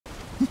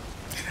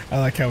I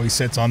like how he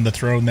sits on the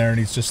throne there and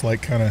he's just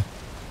like kind of,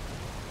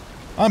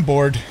 I'm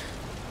bored.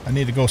 I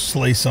need to go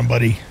slay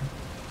somebody.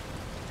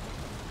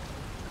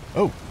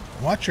 Oh,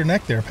 watch your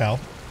neck there, pal.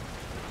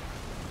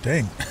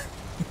 Dang.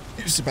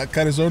 He just about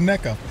cut his own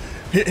neck off.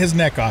 His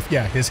neck off,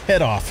 yeah, his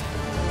head off.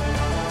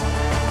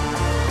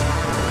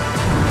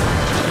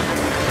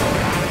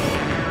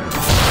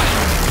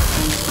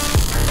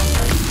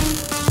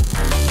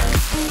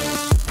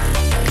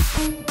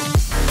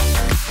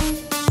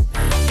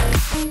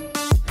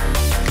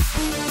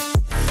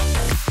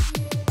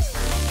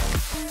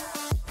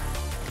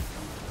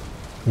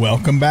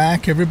 Welcome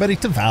back, everybody,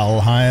 to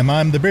Valheim.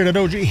 I'm the Bearded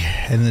OG,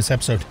 and in this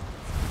episode,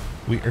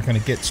 we are going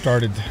to get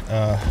started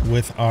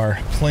with our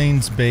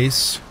plains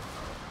base.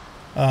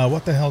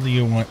 What the hell do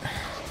you want?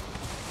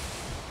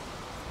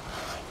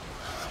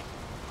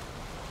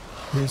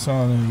 Here's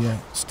on the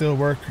still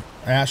work.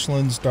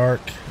 Ashlands,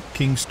 dark,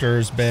 king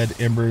stirs, bed,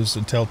 embers,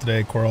 until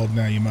today, quarrel.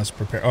 Now you must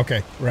prepare.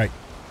 Okay, right.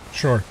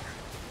 Sure.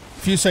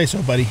 If you say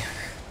so, buddy.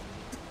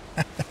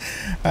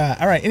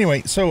 All right,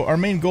 anyway, so our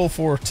main goal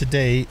for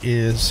today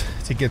is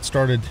to get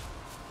started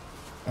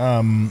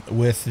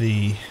with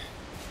the...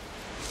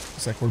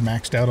 Looks like we're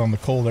maxed out on the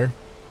coal there.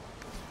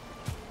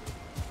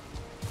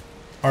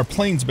 Our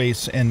plains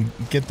base and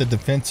get the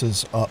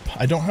defenses up.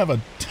 I don't have a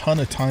ton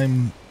of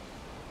time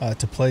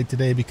to play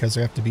today because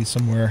I have to be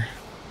somewhere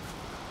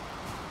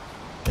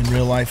in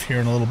real life here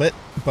in a little bit,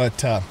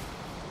 but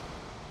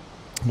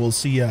we'll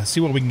see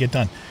what we can get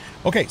done.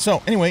 Okay,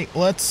 so anyway,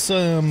 let's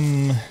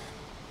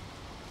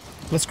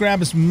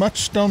grab as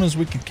much stone as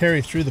we can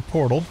carry through the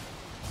portal,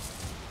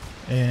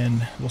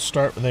 and we'll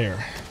start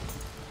there.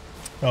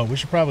 Oh, we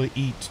should probably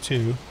eat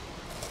too.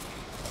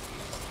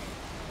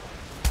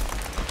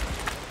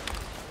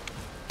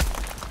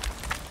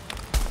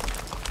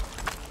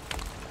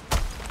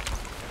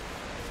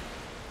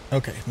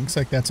 Okay, looks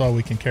like that's all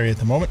we can carry at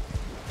the moment.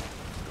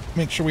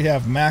 Make sure we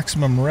have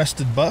maximum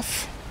rested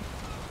buff.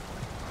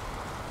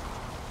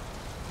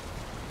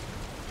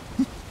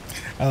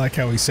 I like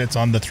how he sits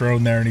on the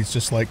throne there and he's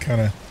just like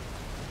kind of,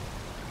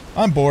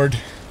 I'm bored.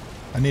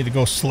 I need to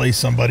go slay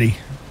somebody.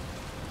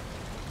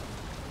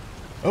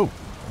 Oh,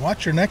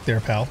 watch your neck there,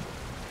 pal.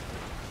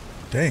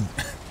 Dang.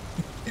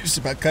 He just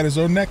about cut his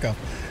own neck off.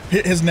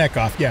 His neck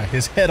off, yeah,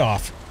 his head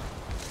off.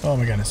 Oh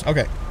my goodness,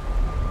 okay.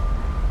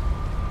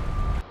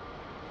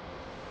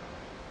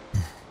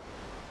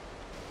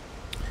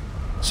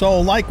 So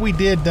like we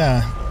did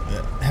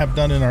have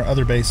done in our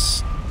other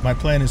base, my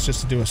plan is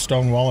just to do a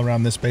stone wall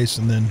around this base,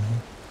 and then,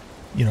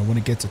 you know, when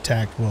it gets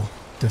attacked, we'll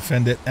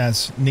defend it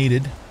as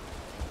needed.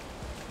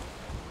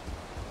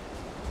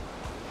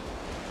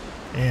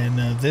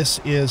 And this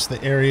is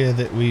the area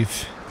that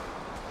we've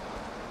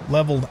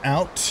leveled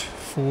out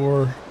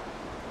for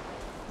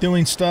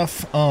doing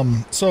stuff.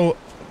 So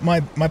my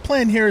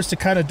plan here is to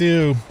kind of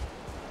do,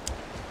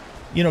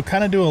 you know,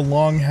 kind of do a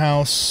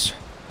longhouse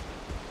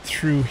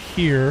through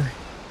here,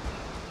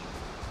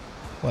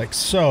 like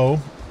so.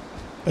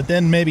 But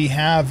then maybe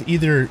have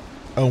either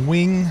a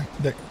wing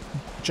that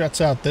juts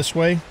out this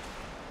way,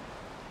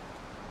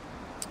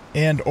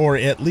 and or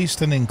at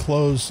least an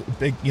enclosed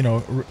big, you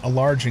know, a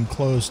large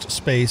enclosed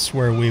space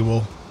where we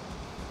will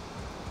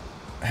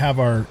have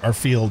our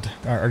field,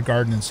 our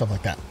garden and stuff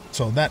like that.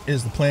 So that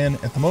is the plan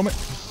at the moment.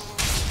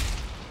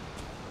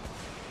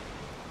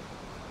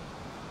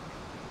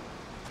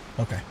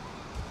 Okay.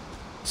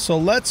 So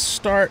let's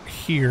start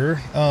here.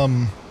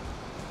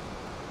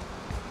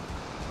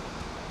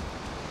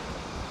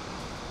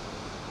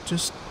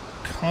 Just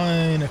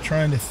kind of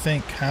trying to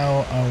think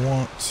how I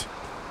want...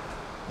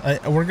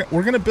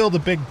 we're going to build a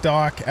big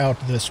dock out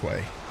this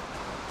way.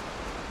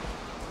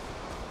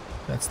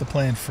 That's the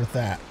plan for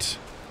that.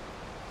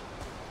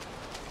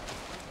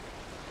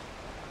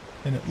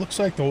 And it looks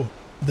like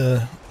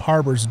the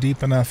harbor's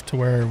deep enough to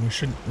where we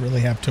shouldn't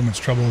really have too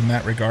much trouble in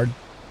that regard.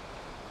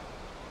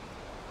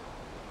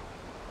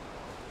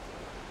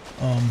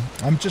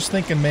 I'm just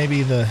thinking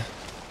maybe this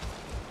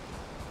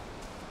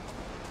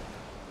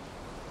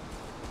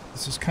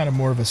is kind of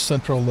more of a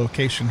central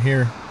location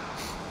here.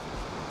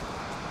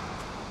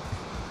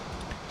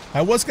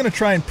 I was going to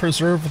try and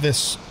preserve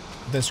this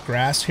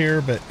grass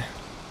here, but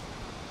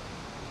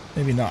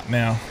maybe not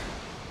now.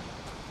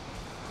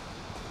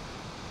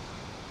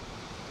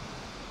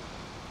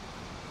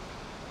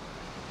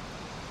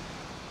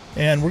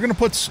 And we're going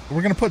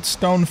to put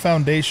stone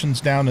foundations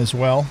down as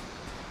well.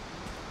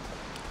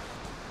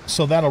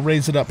 So that'll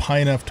raise it up high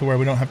enough to where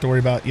we don't have to worry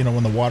about, you know,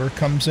 when the water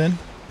comes in.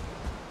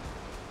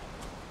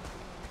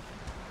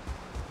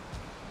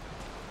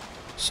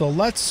 So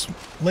let's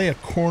lay a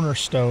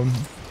cornerstone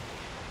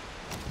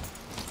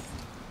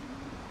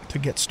to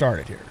get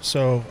started here.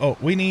 So, oh,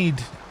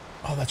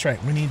 that's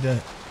right. We need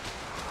the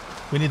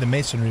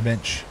masonry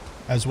bench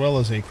as well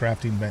as a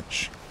crafting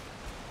bench.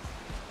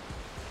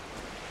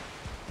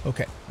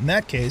 Okay, in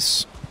that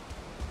case,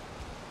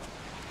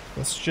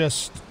 let's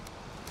just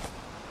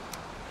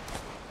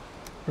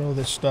throw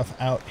this stuff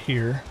out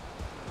here.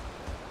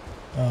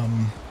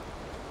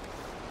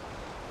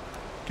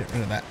 Get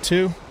rid of that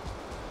too.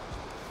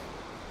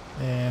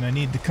 And I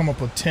need to come up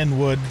with 10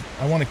 wood.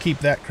 I want to keep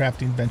that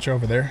crafting bench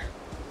over there.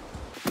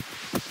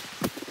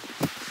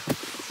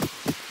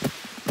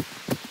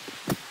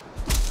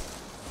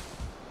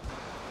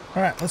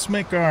 Alright, let's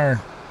make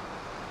our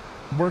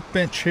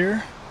workbench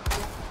here.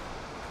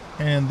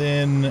 And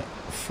then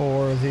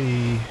for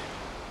the...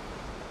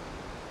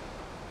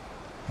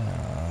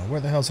 where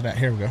the hell's it at?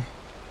 Here we go.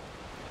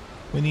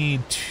 We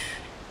need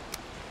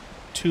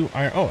two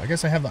iron... Oh, I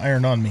guess I have the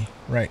iron on me.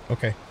 Right,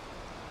 okay.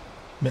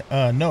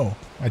 No,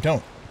 I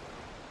don't.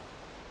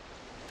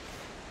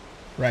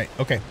 Right,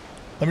 okay.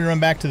 Let me run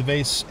back to the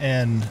base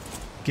and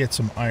get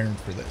some iron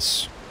for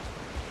this.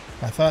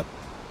 I thought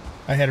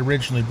I had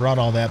originally brought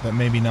all that, but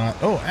maybe not.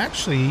 Oh,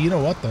 actually, you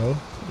know what, though?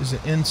 Is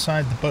it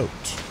inside the boat?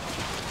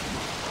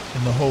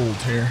 In the hold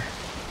here.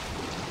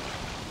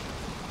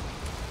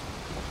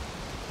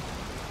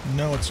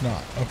 No, it's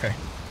not. Okay.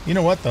 You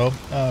know what, though?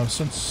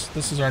 Since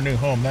this is our new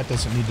home, that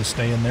doesn't need to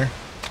stay in there.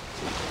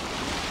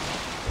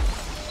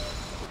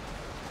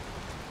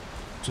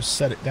 Just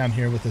set it down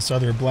here with this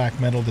other black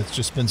metal that's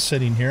just been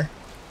sitting here.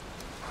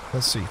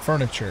 Let's see.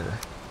 Furniture.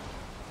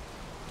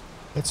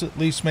 Let's at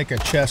least make a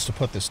chest to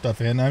put this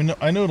stuff in.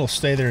 I know it'll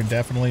stay there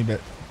indefinitely,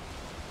 but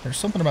there's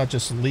something about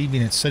just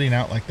leaving it sitting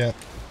out like that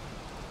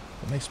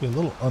that makes me a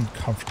little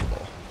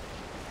uncomfortable.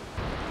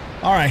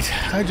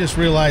 Alright, I just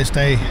realized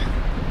I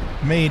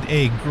made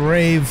a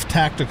grave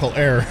tactical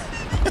error.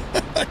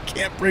 I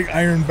can't bring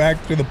iron back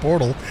through the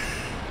portal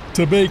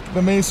to make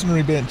the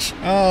masonry bench.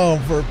 Oh,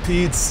 for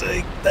Pete's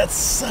sake. That's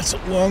such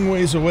a long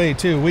ways away,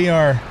 too. We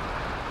are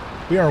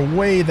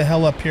way the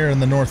hell up here in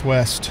the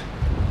northwest.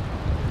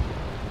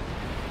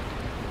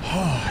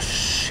 Oh,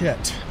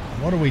 shit.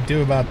 What do we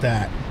do about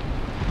that?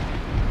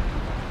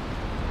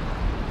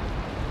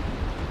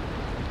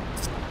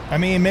 I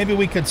mean, maybe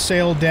we could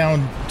sail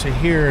down to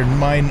here and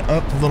mine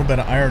up a little bit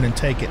of iron and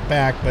take it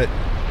back, but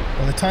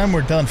by the time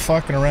we're done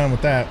fucking around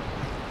with that,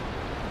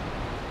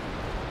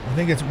 I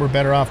think we're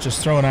better off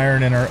just throwing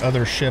iron in our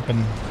other ship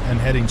and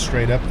heading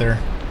straight up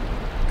there.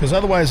 Because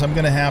otherwise I'm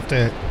going to have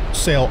to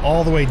sail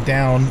all the way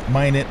down,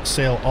 mine it,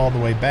 sail all the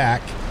way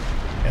back.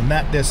 And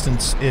that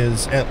distance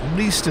is at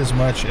least as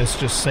much as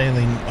just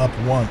sailing up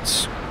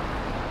once.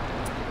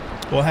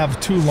 We'll have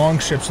 2 long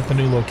ships at the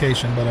new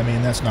location, but I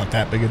mean, that's not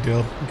that big a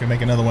deal. We can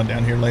make another one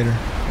down here later.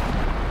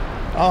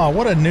 Oh,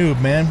 what a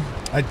noob, man.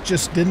 I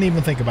just didn't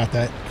even think about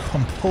that.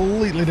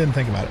 Completely didn't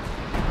think about it.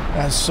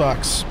 That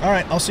sucks.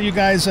 Alright, I'll see you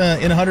guys in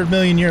 100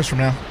 million years from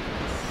now.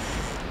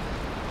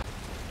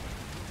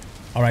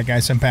 Alright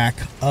guys, I'm back.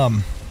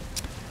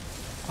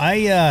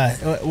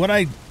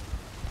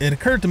 It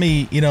occurred to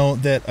me, you know,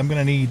 that I'm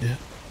gonna need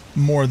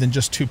more than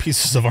just 2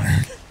 pieces of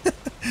iron.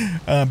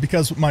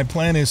 Because my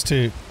plan is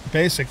to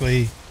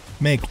basically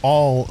make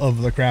all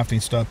of the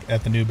crafting stuff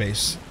at the new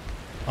base.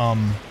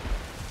 And,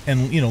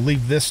 you know,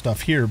 leave this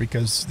stuff here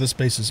because this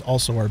base is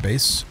also our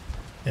base.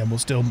 And we'll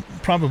still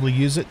probably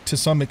use it to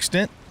some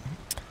extent.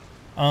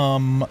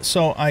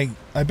 So I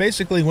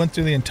basically went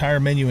through the entire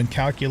menu and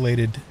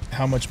calculated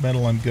how much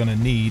metal I'm gonna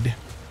need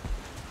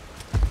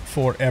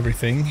for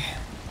everything.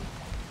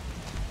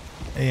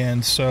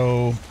 And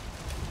so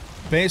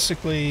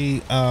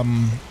basically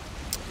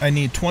I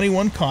need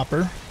 21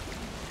 copper,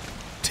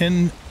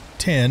 10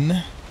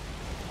 tin,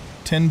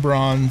 10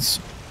 bronze,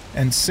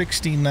 and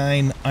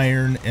 69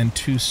 iron and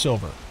 2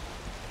 silver.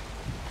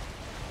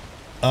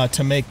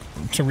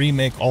 To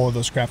remake all of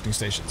those crafting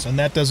stations. And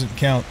that doesn't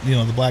count, you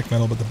know, the black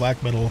metal, but the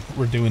black metal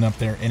we're doing up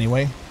there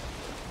anyway.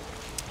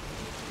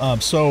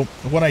 So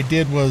what I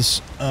did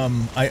was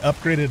I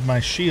upgraded my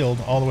shield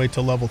all the way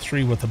to level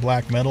 3 with the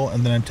black metal,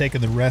 and then I'm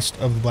taking the rest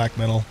of the black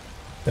metal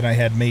that I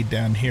had made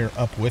down here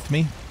up with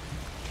me.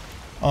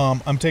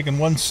 I'm taking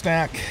 1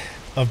 stack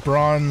of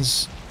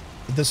bronze.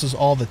 This is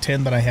all the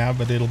tin that I have,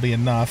 but it'll be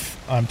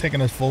enough. I'm taking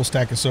a full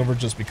stack of silver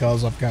just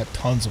because I've got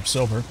tons of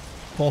silver.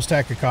 Full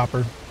stack of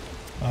copper.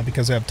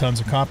 Because I have tons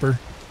of copper.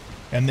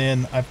 And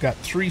then I've got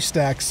 3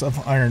 stacks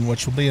of iron,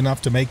 which will be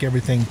enough to make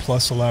everything,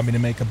 plus allow me to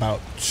make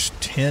about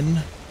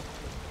 10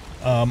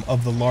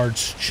 of the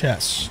large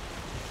chests.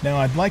 Now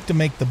I'd like to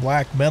make the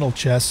black metal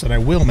chests, and I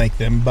will make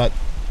them, but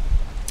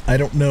I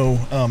don't know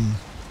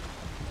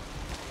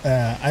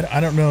I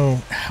don't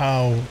know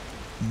how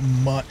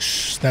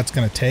much that's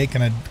going to take,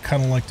 and I'd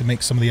kind of like to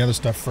make some of the other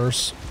stuff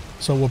first.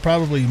 So we'll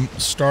probably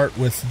start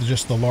with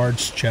just the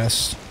large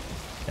chests,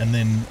 and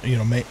then, you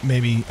know,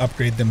 maybe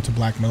upgrade them to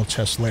black metal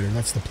chests later.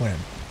 That's the plan.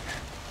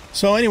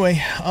 So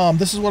anyway,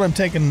 this is what I'm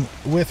taking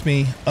with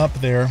me up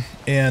there,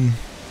 and,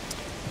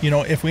 you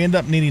know, if we end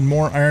up needing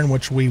more iron,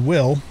 which we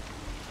will,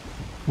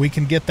 we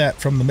can get that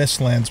from the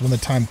Mistlands when the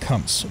time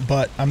comes.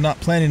 But I'm not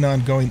planning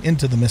on going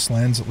into the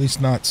Mistlands, at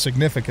least not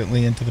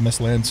significantly into the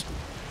Mistlands,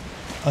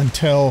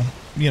 until,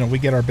 you know, we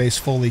get our base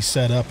fully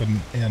set up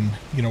and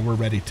you know, we're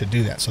ready to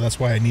do that. So that's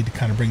why I need to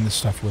kind of bring this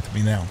stuff with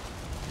me now.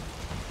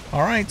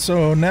 Alright,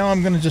 so now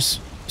I'm going to just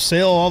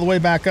sail all the way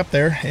back up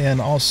there,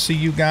 and I'll see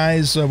you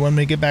guys when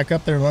we get back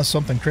up there, unless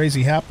something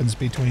crazy happens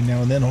between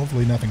now and then.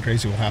 Hopefully nothing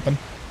crazy will happen.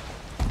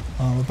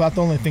 About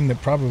the only thing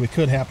that probably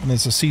could happen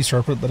is a sea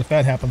serpent, but if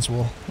that happens,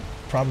 we'll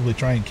probably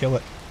try and kill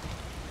it.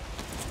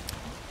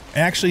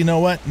 Actually, you know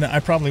what? No,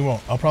 I probably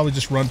won't. I'll probably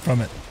just run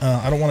from it.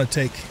 I don't want to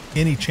take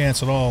any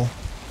chance at all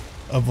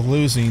of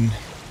losing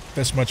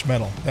this much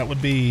metal. That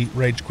would be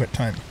rage quit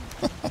time.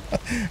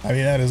 I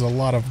mean, that is a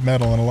lot of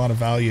metal and a lot of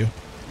value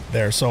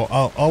there. So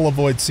I'll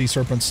avoid sea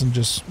serpents and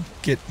just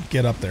get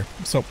up there.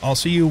 So I'll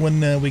see you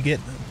when we get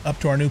up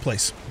to our new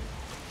place.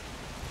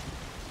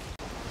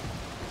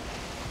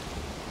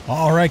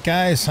 All right,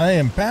 guys, I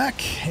am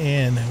back,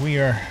 and we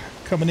are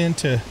coming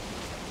into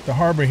the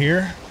harbor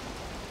here.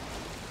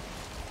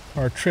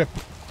 Our trip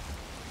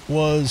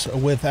was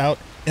without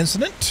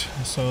incident,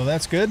 so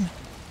that's good.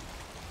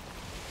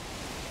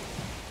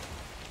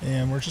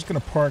 And we're just going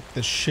to park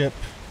the ship.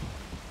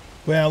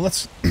 Well,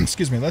 let's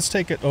excuse me. Let's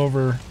take it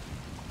over,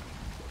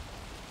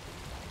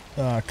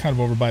 kind of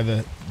over by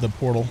the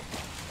portal.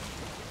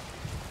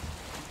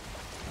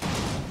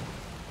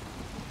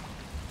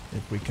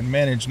 If we can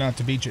manage not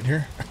to beach it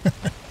here.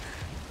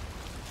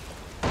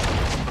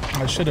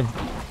 I should have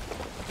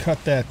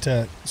cut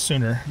that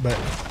sooner, but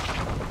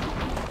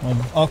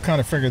I'll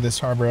kind of figure this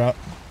harbor out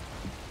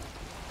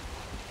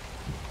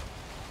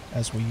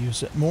as we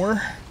use it more.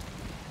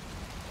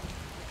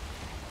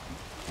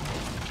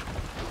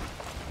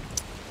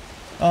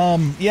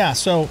 Yeah,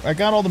 so I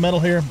got all the metal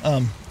here.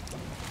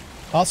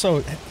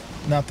 Also,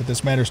 not that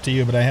this matters to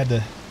you, but I had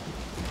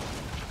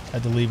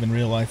to leave in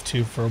real life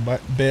too for a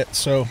bit.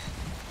 So,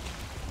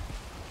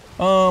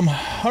 all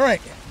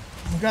right,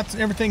 we've got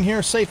everything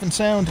here safe and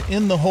sound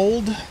in the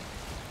hold.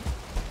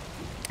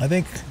 I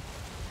think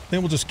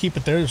we'll just keep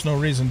it there. There's no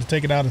reason to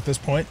take it out at this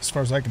point, as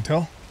far as I can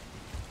tell.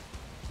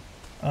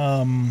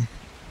 And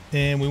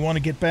we want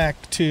to get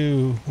back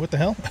to what the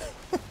hell?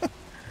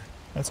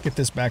 Let's get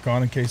this back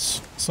on in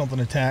case something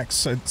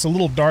attacks. It's a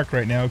little dark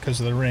right now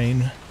because of the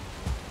rain.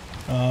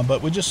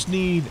 But we just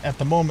need, at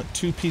the moment,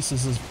 2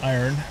 pieces of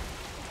iron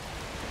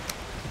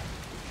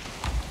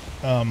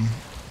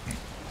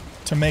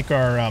to make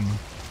our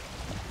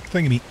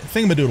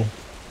thingamadoodle.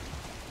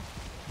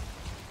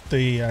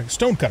 The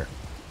stone cutter.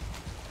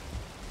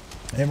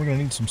 And we're going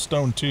to need some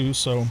stone too,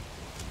 so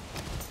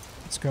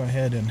let's go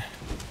ahead and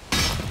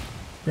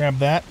grab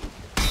that.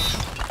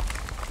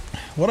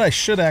 What I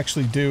should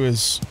actually do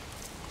is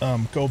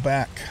go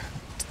back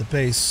to the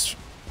base,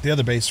 the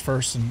other base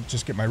first, and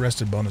just get my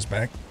rested bonus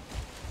back.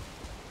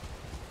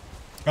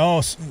 Oh,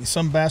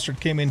 some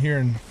bastard came in here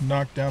and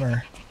knocked down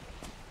our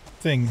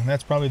thing.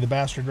 That's probably the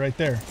bastard right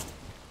there.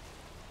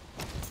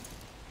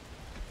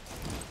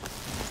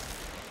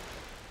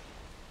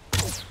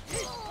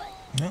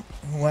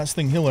 Well, last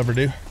thing he'll ever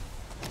do.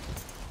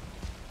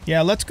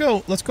 Yeah, let's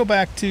go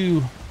back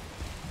to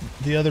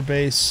the other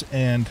base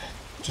and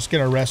just get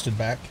our rested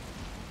back.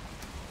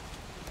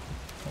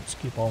 Let's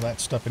keep all that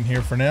stuff in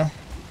here for now.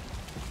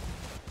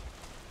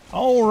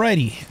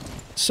 Alrighty.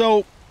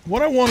 So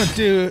what I want to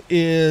do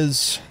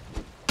is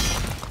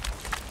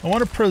I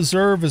want to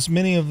preserve as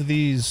many of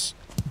these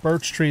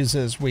birch trees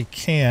as we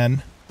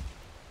can.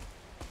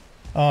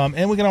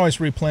 And we can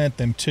always replant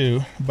them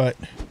too, but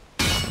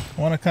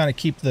I want to kind of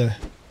keep the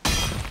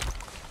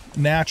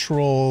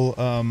natural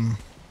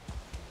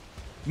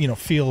you know,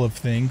 feel of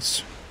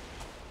things.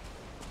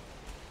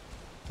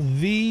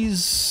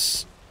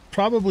 These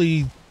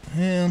probably,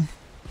 we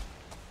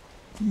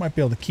might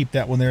be able to keep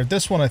that one there.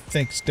 This one I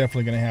think is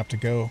definitely going to have to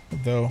go,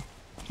 though.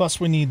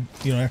 Plus we need,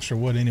 you know, extra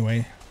wood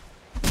anyway.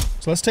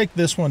 So let's take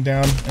this one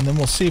down, and then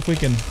we'll see if we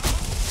can...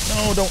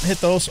 No, don't hit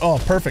those.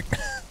 Oh, perfect.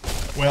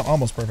 Well,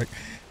 almost perfect.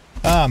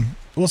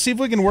 We'll see if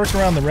we can work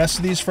around the rest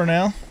of these for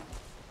now.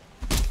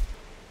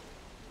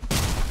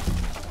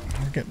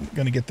 We're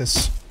going to get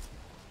this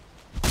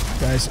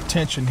guy's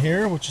attention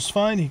here, which is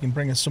fine. He can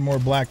bring us some more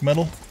black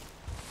metal.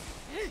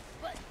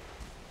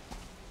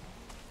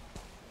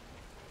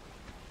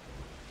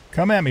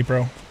 Come at me,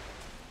 bro.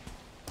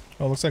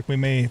 Oh, looks like we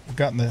may have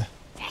gotten the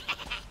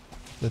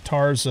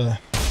tars,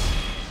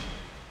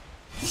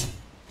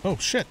 Oh,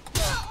 shit.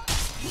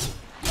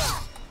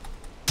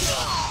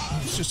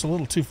 It's just a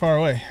little too far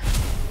away.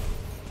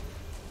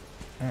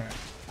 Alright.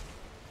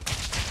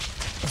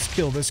 Let's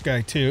kill this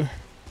guy, too.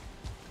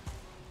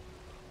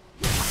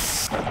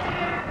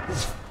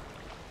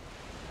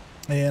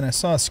 And I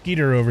saw a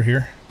skeeter over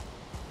here.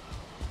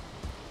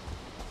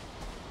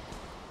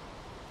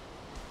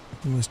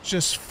 He was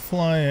just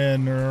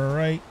flying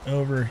right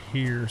over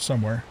here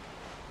somewhere.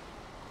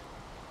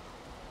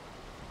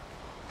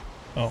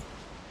 Oh.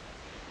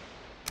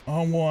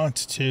 I want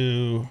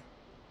to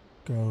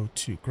go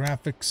to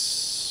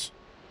graphics.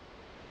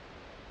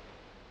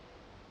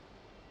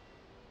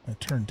 I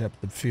turned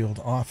depth of field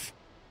off.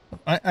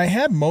 I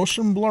had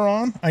motion blur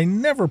on. I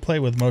never play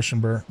with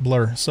motion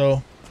blur,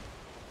 so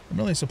I'm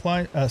really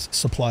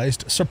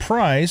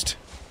surprised.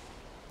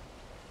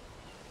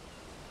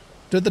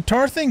 Did the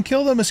tar thing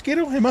kill the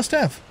mosquito? It must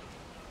have.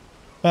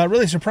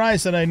 Really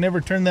surprised that I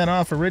never turned that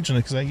off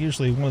originally, because I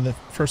usually, one of the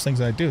first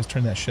things I do is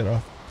turn that shit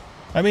off.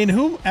 I mean,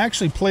 who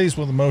actually plays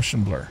with a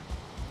motion blur?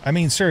 I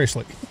mean,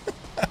 seriously.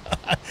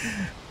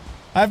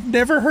 I've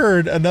never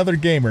heard another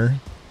gamer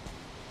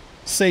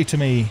say to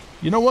me,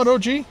 you know what,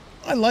 OG?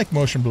 I like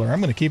motion blur. I'm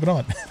going to keep it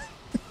on.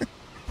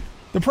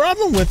 The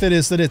problem with it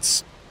is that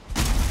it's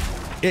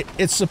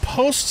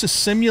supposed to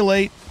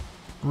simulate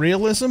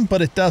realism,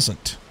 but it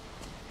doesn't.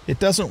 It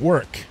doesn't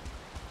work.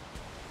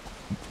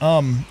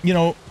 You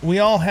know, we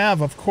all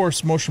have, of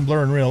course, motion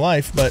blur in real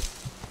life, but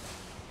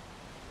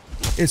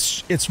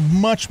it's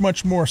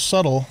much more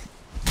subtle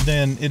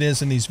than it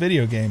is in these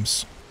video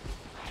games.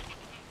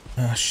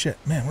 Shit,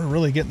 man, we're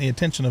really getting the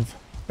attention of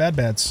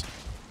bads.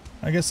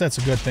 I guess that's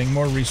a good thing.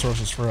 More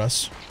resources for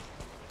us.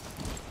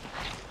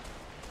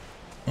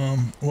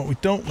 What we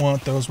don't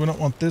want, though, is we don't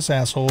want this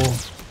asshole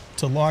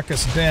to lock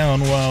us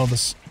down while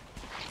this,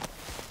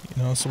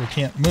 you know, so we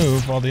can't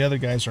move while the other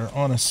guys are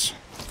on us.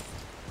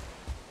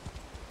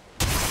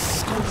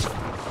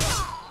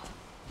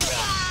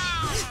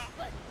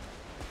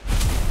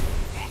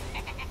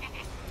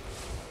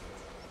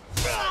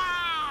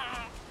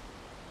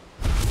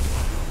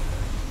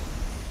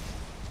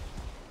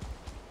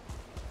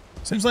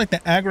 Seems like the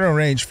aggro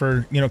range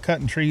for, you know,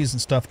 cutting trees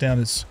and stuff down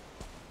is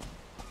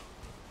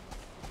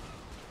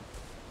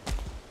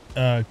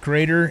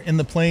greater in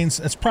the plains.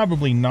 It's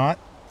probably not.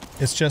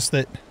 It's just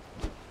that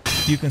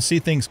you can see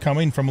things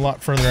coming from a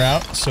lot further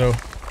out, so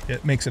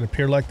it makes it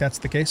appear like that's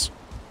the case.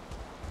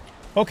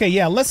 Okay,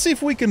 yeah, let's see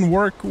if we can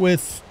work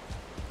with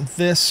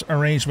this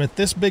arrangement.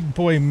 This big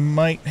boy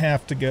might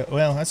have to go...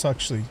 Well, that's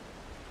actually...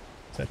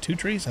 Is that 2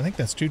 trees? I think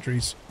that's 2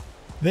 trees.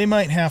 They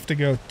might have to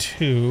go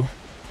 2.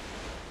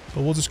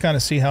 But we'll just kind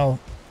of see how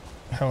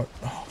it...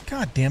 Oh,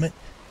 god damn it.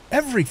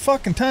 Every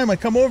fucking time I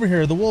come over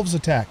here, the wolves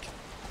attack.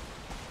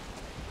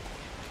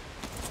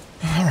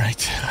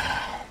 Alright.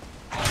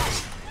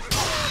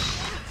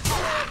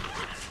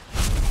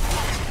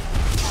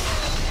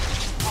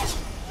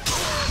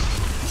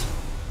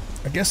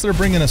 I guess they're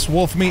bringing us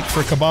wolf meat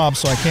for kebabs,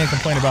 so I can't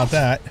complain about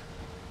that.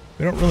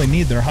 We don't really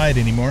need their hide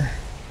anymore.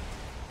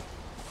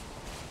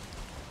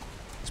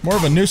 It's more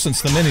of a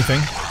nuisance than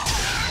anything.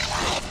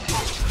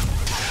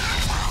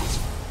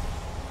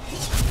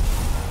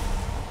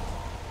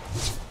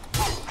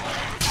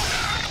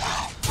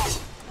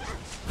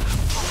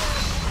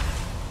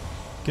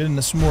 Get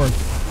into some more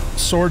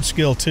sword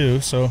skill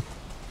too, so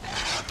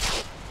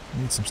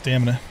I need some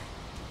stamina.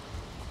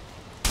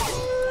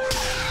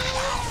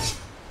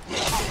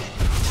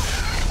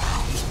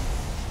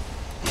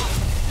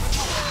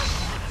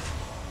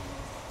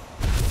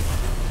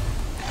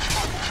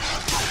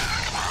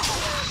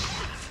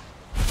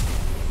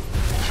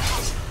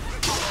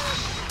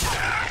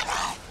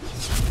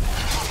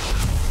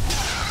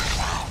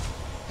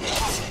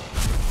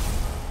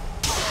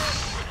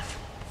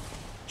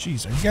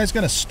 Jeez, are you guys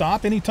gonna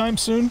stop anytime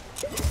soon?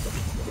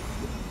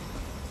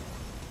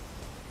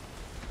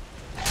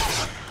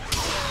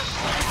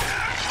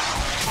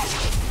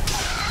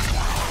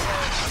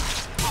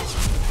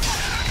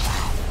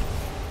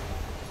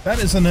 That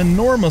is an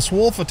enormous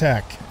wolf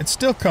attack. It's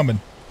still coming.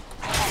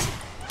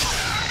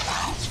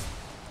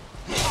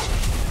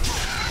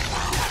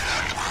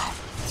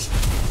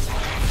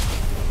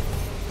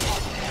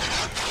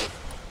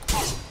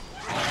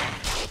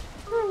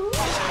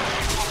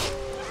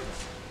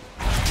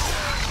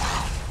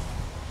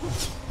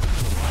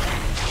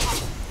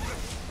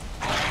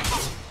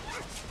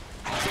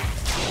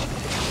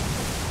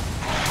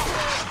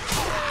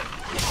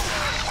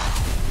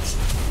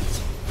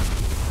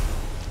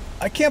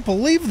 I can't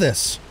believe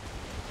this.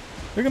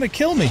 They're gonna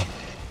kill me.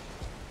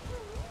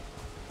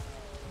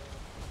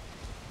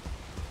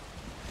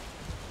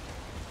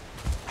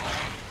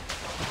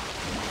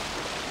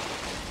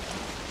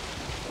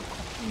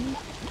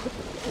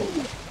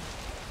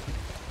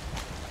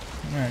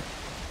 Alright.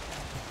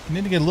 I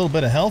need to get a little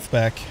bit of health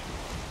back.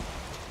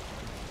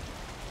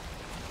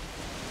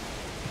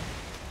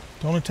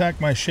 Don't attack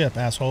my ship,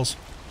 assholes.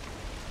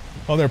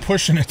 Oh, they're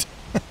pushing it.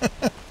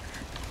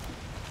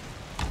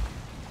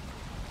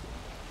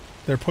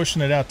 They're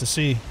pushing it out to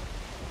sea.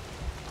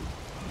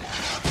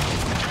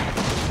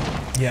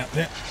 Yeah,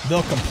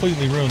 they'll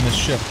completely ruin this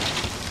ship.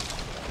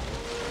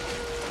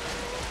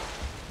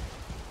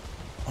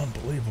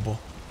 Unbelievable.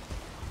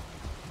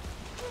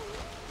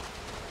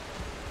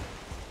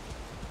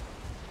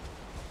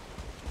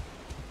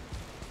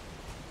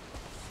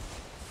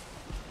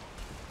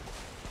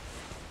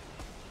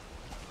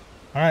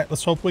 Alright,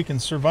 let's hope we can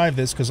survive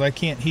this, because I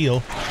can't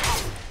heal.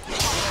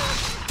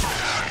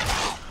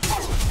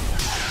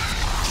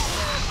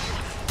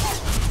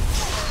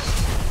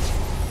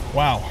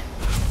 Wow,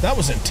 that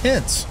was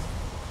intense.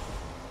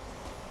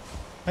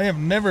 I have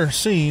never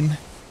seen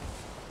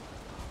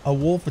a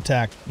wolf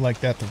attack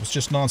like that was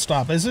just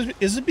non-stop. Is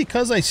it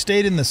because I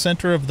stayed in the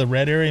center of the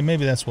red area?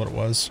 Maybe that's what it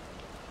was.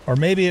 Or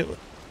maybe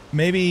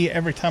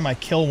every time I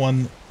kill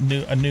one,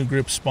 a new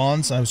group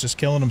spawns. I was just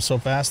killing them so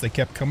fast they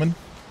kept coming.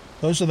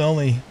 Those are the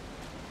only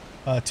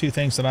 2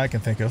 things that I can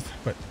think of.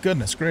 But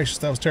goodness gracious,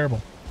 that was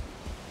terrible.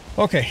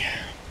 Okay.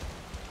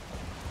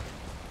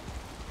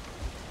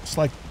 It's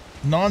like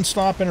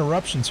non-stop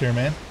interruptions here,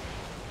 man.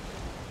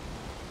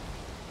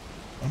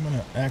 I'm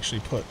gonna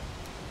actually put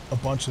a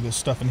bunch of this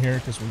stuff in here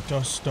because we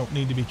just don't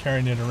need to be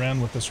carrying it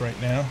around with us right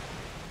now.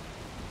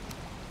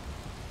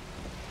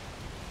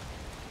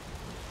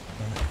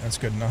 that's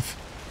good enough.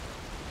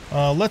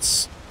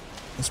 Let's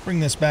bring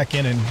this back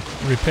in and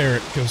repair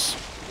it, because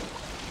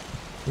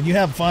when you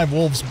have 5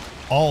 wolves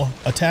all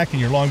attacking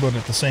your longboat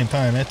at the same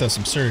time, that does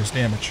some serious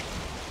damage.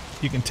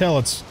 You can tell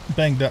it's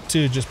banged up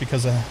too, just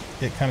because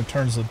it kind of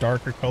turns a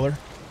darker color.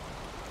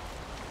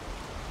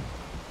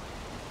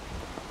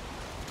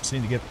 Just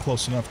need to get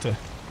close enough to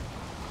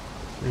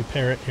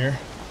repair it here.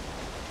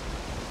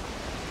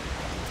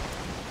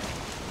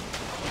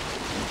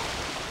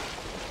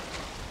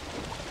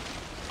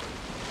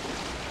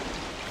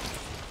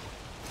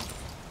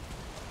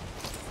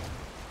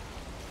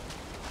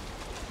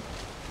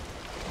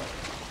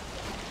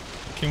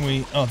 Can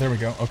we... Oh, there we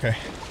go. Okay.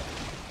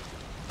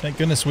 Thank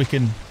goodness we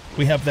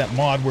have that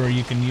mod where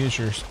you can use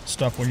your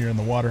stuff when you're in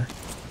the water.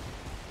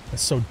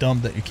 It's so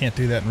dumb that you can't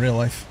do that in real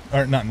life.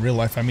 Or not in real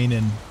life, I mean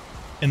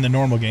in the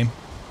normal game.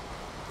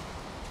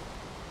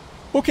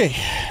 Okay,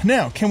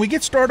 now, can we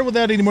get started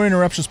without any more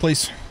interruptions,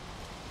 please?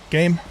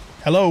 Game?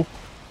 Hello?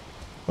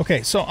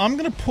 Okay, so I'm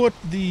going to put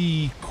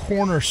the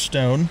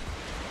cornerstone...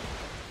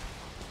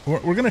 We're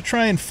going to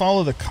try and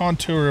follow the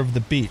contour of the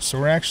beach. So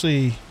we're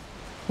actually...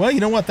 Well, you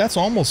know what? That's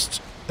almost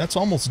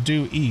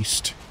due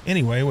east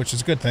anyway, which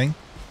is a good thing.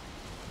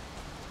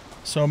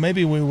 So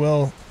maybe we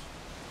will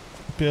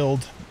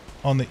build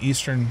on the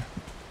eastern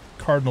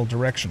cardinal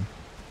direction.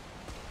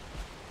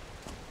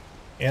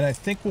 And I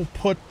think we'll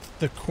put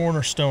the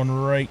cornerstone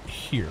right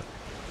here.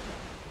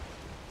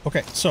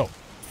 Okay, so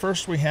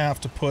first we have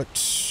to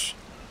put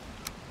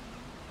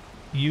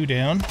you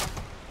down,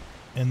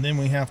 and then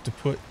we have to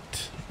put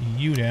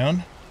you down.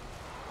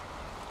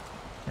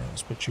 Here,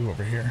 let's put you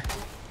over here.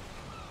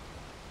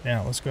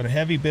 Now let's go to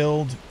heavy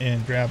build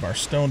and grab our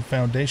stone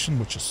foundation,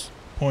 which is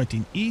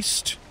pointing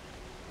east.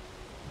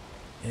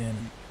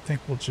 And I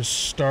think we'll just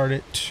start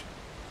it.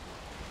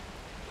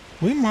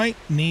 We might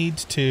need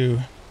to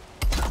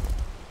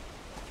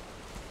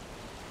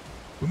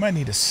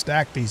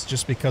stack these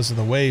just because of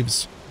the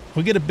waves. If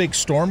we get a big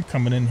storm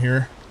coming in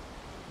here,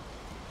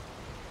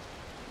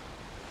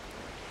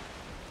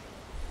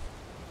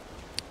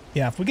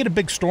 yeah, if we get a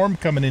big storm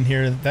coming in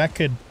here, that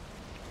could,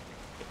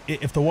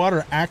 if the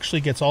water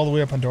actually gets all the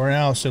way up into our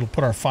house, it'll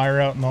put our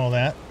fire out and all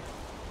that.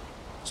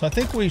 So I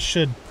think we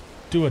should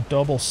do a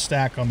double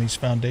stack on these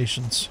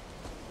foundations.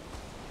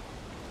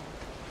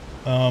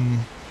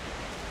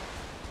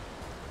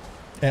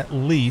 At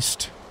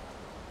least.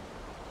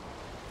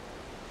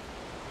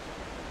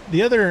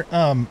 The other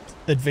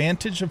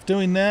advantage of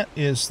doing that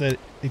is that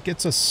it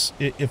gets us,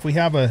 if we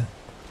have a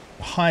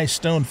high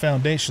stone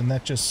foundation,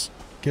 that just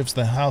gives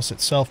the house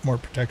itself more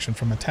protection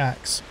from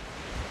attacks.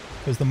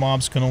 Because the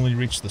mobs can only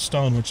reach the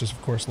stone, which is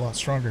of course a lot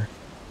stronger.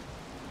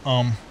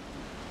 I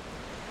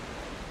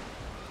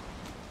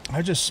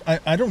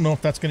don't know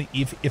if that's gonna,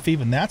 if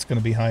even that's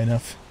gonna be high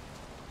enough,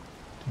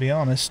 to be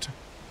honest.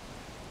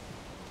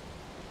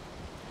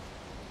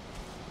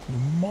 We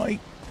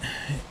might,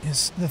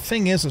 the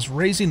thing is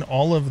raising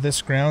all of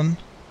this ground,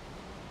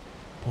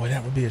 boy,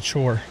 that would be a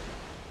chore.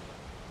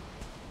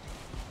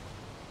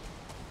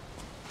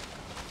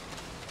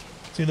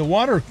 See, the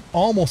water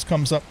almost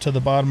comes up to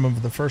the bottom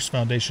of the first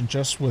foundation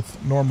just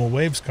with normal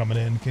waves coming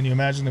in. Can you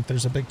imagine if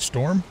there's a big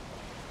storm?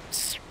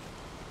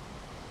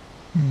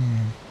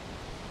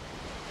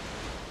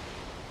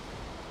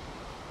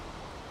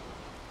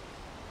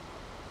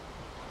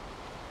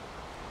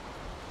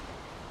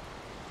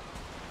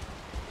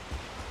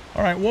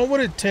 All right, what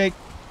would it take?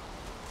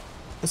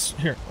 Let's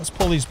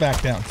pull these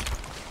back down.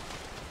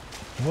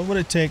 What would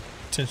it take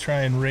to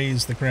try and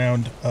raise the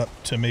ground up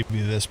to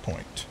maybe this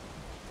point?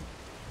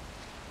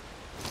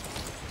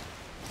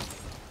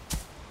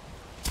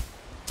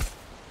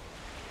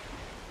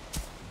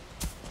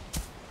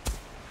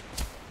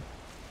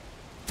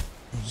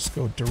 We'll just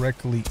go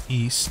directly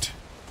east.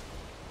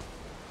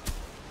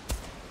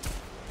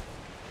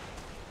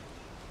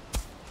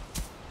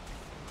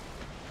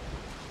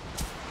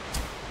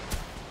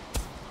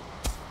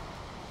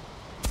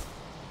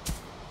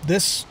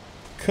 This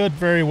could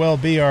very well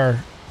be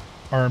our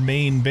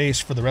main base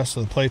for the rest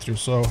of the playthrough,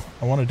 so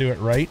I want to do it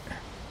right.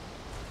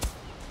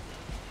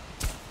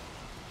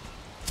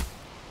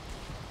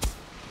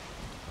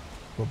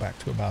 Go back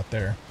to about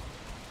there.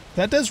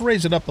 That does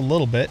raise it up a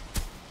little bit.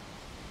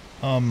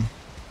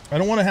 I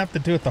don't want to have to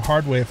do it the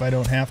hard way if I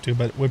don't have to,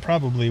 but we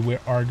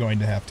are going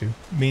to have to.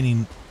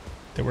 Meaning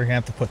that we're going to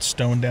have to put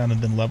stone down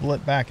and then level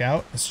it back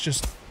out. It's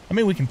just, I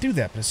mean, we can do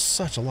that, but it's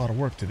such a lot of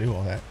work to do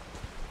all that.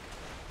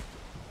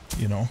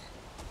 You know,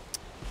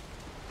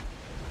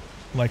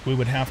 like we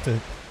would have to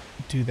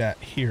do that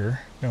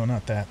here. No,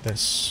 not that.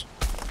 This.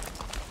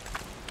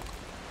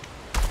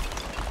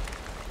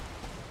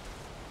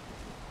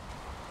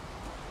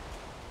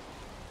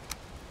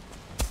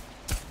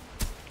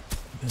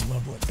 Then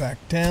level it back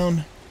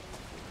down.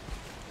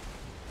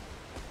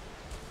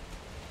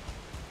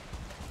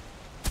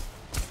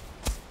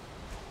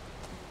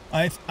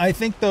 I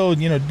think though,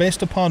 you know,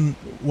 based upon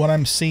what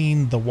I'm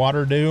seeing the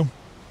water do,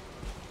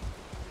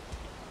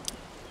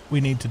 we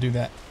need to do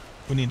that.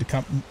 We need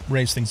to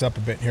raise things up a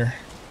bit here.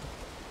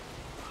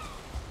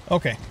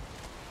 Okay.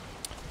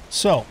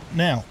 So,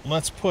 now,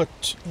 let's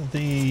put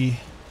the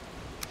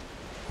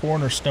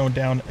cornerstone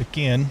down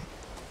again.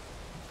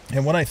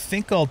 And what I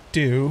think I'll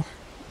do...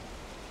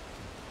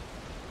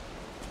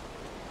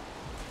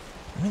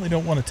 I really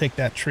don't want to take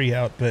that tree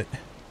out, but...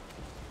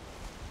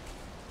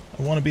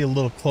 I want to be a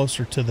little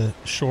closer to the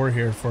shore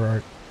here for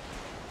our...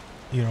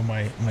 You know,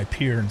 my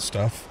pier and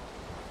stuff.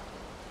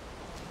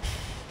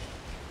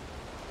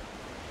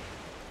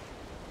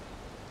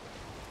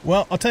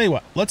 Well, I'll tell you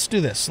what. Let's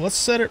do this. Let's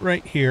set it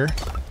right here.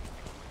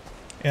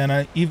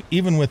 And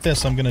even with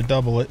this, I'm going to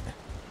double it.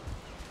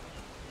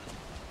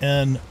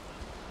 And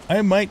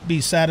I might be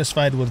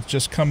satisfied with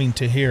just coming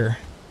to here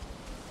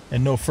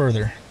and no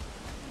further.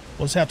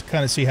 We'll just have to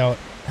kind of see how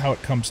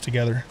it comes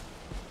together.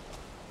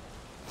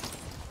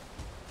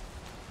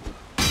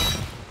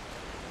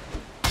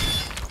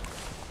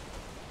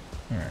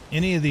 All right,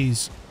 any of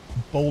these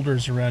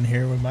boulders around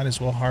here, we might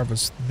as well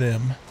harvest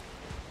them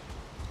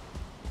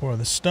for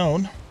the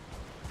stone.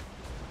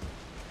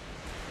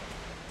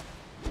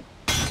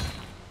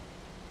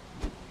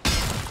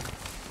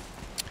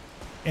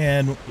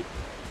 And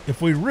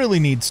if we really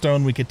need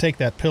stone, we could take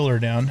that pillar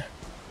down.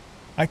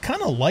 I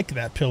kind of like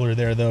that pillar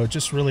there, though. It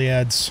just really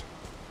adds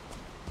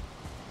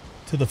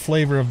to the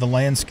flavor of the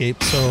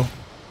landscape. So,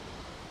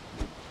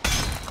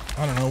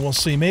 I don't know. We'll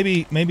see.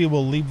 Maybe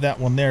we'll leave that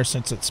one there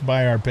since it's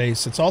by our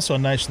base. It's also a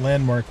nice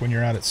landmark when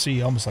you're out at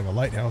sea, almost like a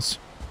lighthouse.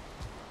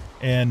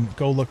 And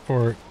go look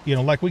for, you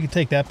know, like we could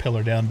take that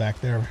pillar down back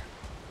there.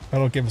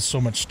 That'll give us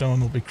so much stone,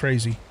 it'll be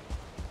crazy.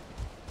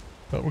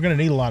 But we're going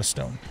to need a lot of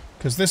stone.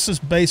 Because this is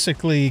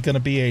basically going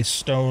to be a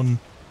stone...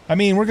 I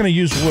mean, we're going to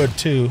use wood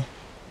too.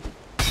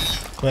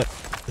 But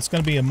it's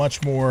going to be a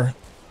much more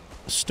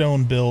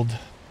stone build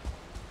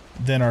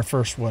than our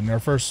first one. Our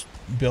first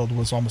build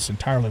was almost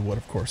entirely wood,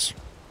 of course.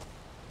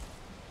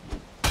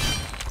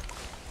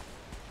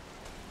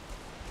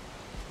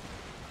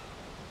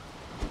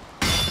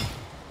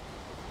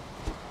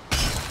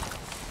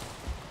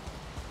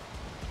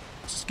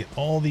 Let's get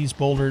all these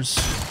boulders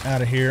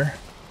out of here.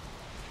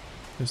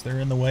 Because they're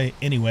in the way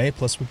anyway,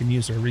 plus we can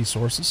use our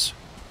resources.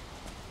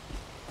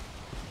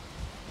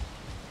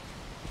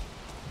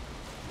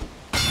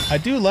 I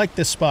do like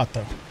this spot,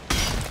 though.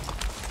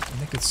 I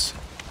think it's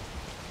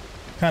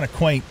kind of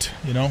quaint,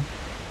 you know?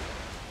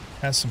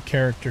 Has some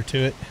character to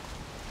it.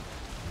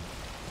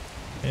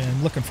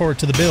 And looking forward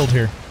to the build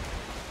here.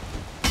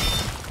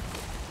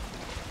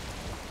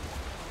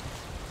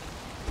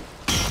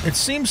 It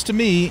seems to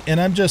me, and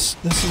this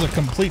is a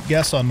complete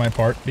guess on my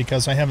part,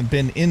 because I haven't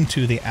been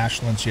into the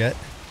Ashlands yet.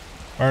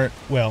 Or,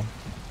 well,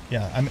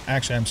 yeah,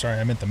 I'm sorry,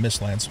 I meant the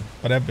Mistlands,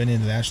 but I haven't been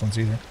into the Ashlands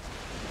either.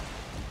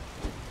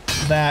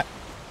 That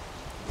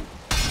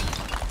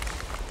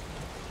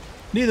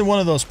neither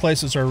one of those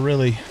places are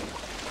really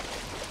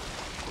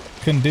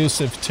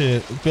conducive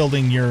to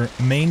building your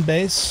main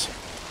base.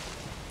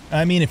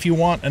 I mean, if you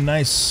want a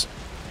nice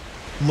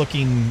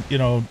looking, you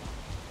know,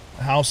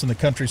 house in the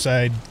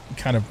countryside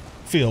kind of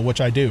feel,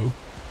 which I do,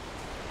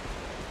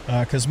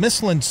 because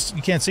Mistlands,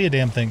 you can't see a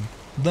damn thing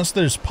unless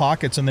there's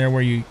pockets in there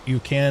where you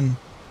can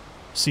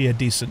see a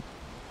decent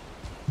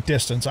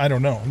distance. I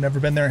don't know, I've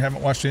never been there,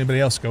 haven't watched anybody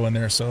else go in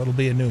there, so it'll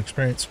be a new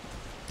experience.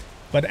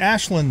 But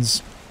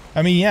Ashlands,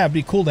 I mean, yeah, it'd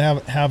be cool to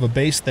have a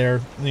base there,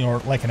 you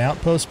know, like an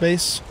outpost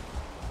base,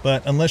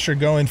 but unless you're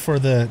going for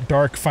the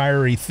dark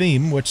fiery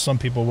theme, which some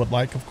people would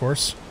like, of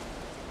course,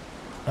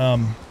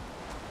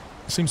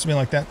 seems to me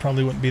like that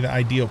probably wouldn't be the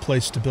ideal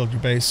place to build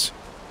your base.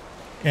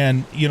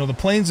 And, you know, the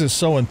plains is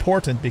so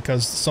important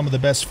because some of the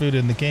best food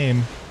in the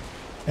game,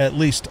 at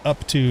least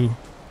up to,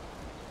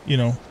 you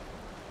know,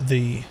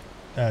 the,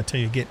 till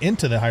you get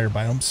into the higher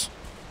biomes,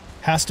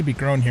 has to be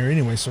grown here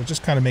anyway. So it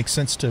just kind of makes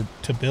sense to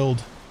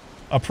build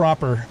a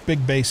proper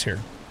big base here.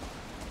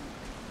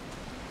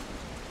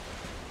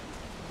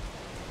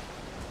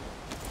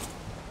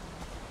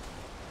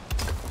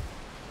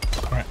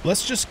 All right,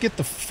 let's just get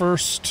the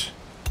first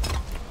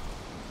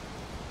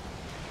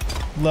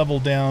level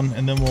down,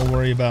 and then we'll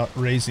worry about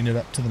raising it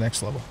up to the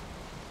next level.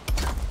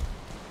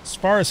 As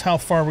far as how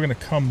far we're going to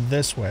come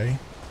this way,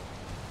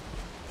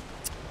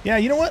 yeah,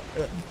 you know what?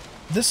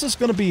 This is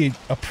going to be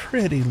a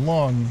pretty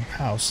long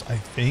house, I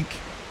think.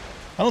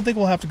 I don't think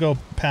we'll have to go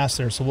past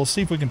there, so we'll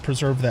see if we can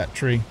preserve that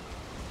tree.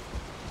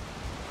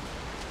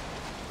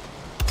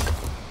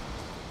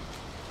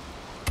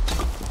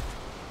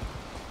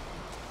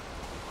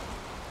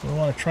 We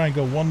want to try and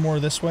go one more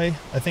this way.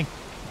 I think,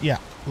 yeah.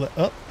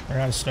 Oh, we're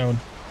out of stone.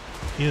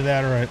 Either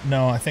that or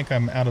no, I think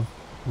I'm out of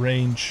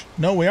range.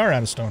 No, we are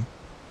out of stone.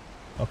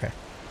 Okay.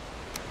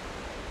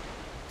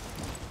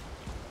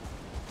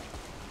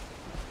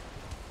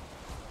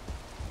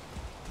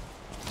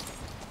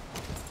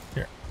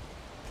 Here.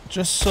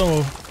 Just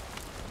so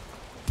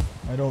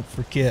I don't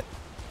forget,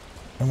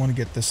 I want to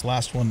get this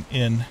last one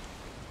in,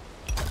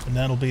 and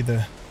that'll be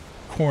the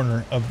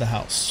corner of the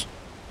house.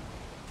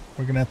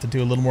 We're going to have to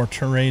do a little more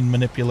terrain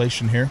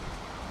manipulation here.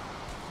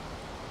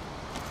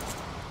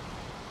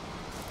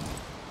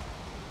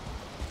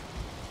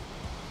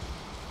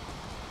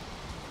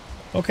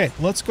 Okay,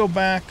 let's go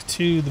back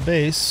to the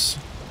base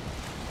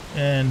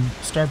and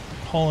start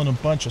hauling a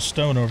bunch of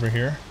stone over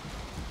here.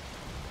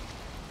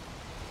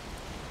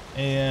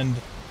 And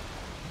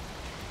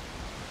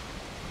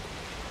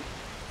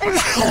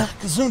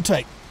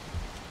Gesundheit.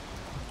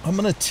 I'm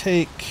gonna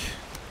take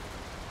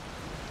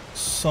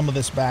some of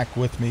this back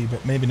with me,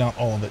 but maybe not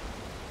all of it.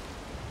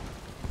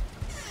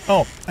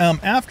 Oh,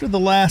 after the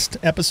last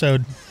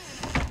episode,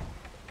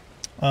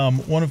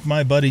 one of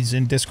my buddies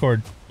in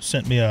Discord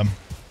sent me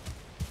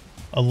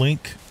a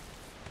link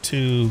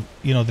to,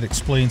 you know, that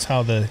explains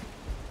how the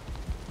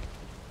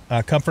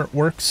comfort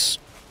works,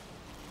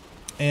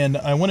 and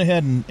I went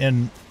ahead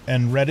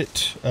and read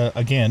it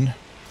again.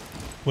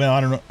 Well,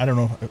 I don't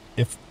know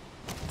if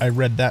I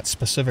read that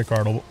specific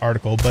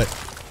article, but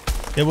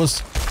it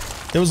was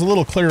a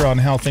little clearer on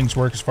how things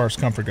work as far as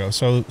comfort goes.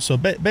 So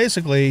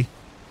basically,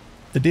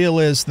 the deal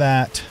is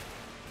that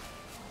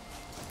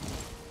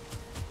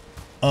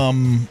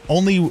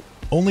only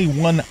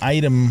one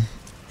item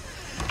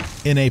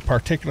in a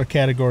particular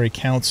category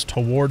counts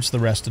towards the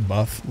rested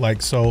buff.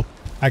 Like, so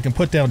I can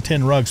put down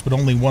 10 rugs, but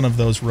only one of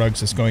those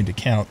rugs is going to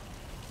count.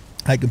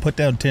 I can put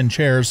down 10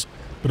 chairs,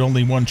 but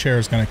only one chair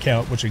is going to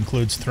count, which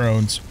includes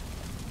thrones.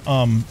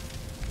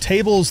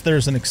 Tables,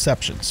 there's an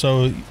exception.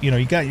 So, you know,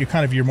 you got your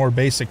kind of your more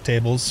basic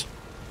tables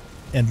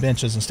and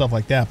benches and stuff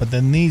like that, but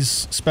then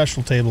these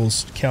special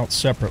tables count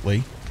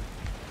separately.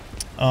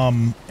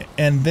 And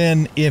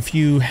then if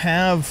you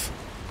have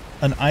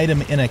an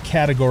item in a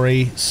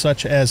category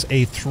such as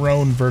a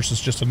throne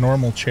versus just a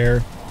normal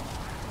chair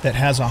that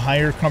has a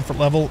higher comfort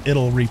level,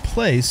 it'll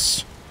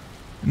replace,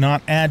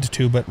 not add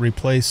to, but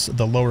replace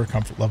the lower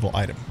comfort level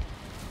item.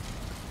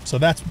 So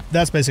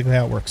that's basically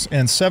how it works.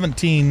 And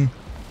 17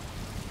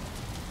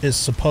 is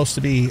supposed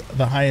to be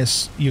the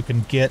highest you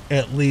can get,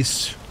 at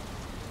least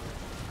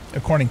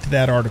according to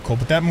that article,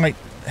 but that might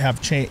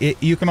have changed.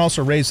 You can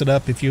also raise it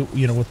up if you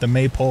know, with the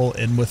maypole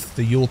and with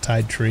the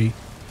Yuletide tree.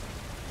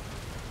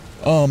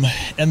 And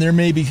there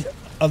may be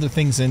other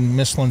things in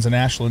Mistlands and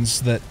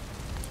Ashlands that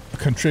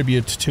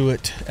contribute to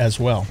it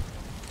as well.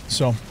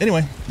 So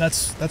anyway,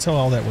 that's how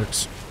all that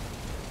works.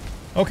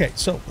 Okay,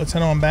 so let's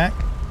head on back.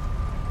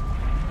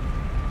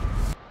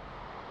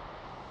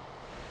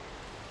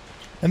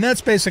 And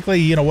that's basically,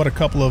 you know, what a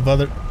couple of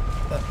other,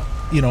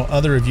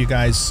 other of you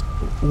guys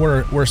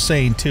were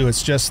saying too.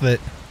 It's just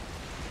that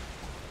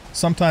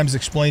sometimes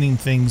explaining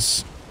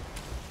things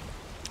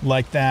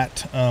like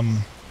that,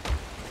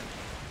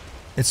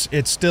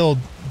 it still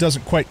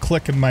doesn't quite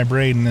click in my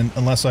brain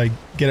unless I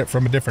get it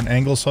from a different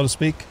angle, so to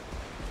speak.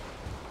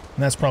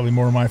 And that's probably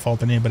more my fault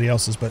than anybody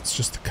else's, but it's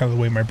just kind of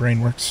the way my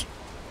brain works.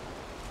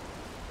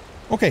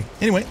 Okay,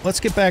 anyway, let's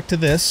get back to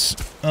this.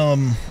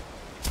 I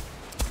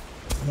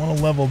want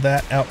to level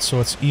that out so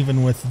it's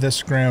even with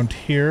this ground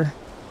here.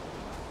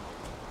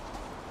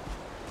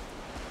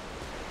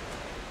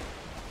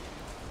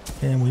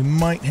 And we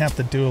might have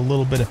to do a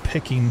little bit of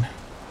picking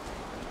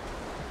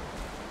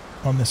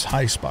on this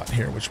high spot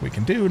here, which we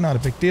can do, not a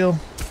big deal.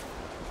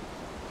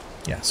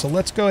 Yeah, so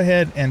let's go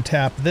ahead and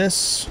tap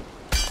this.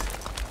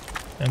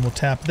 And we'll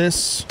tap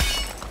this.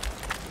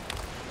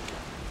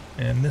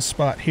 And this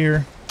spot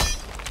here.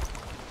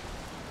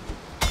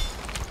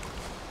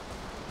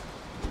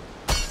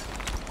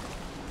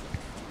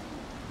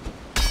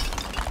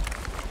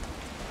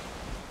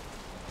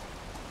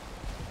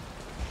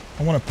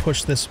 I want to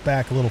push this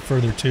back a little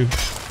further too.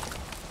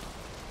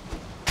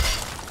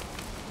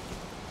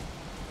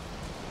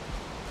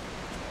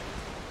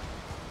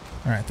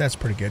 All right, that's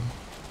pretty good.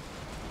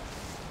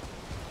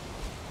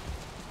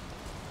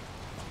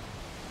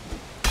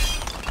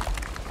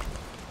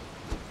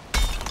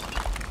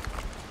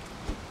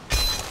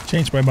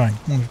 Changed my mind.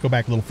 I'm going to go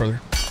back a little further.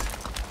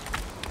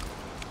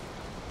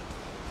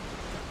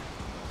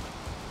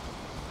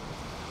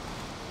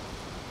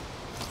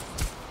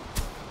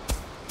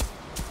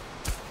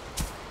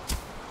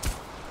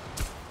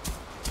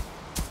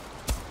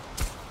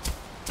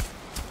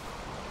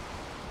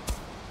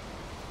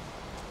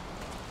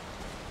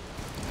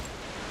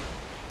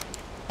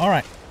 All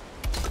right,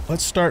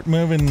 let's start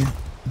moving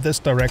this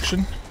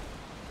direction.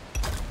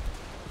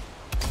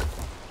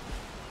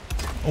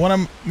 What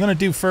I'm going to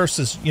do first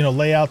is, you know,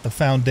 lay out the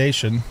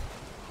foundation.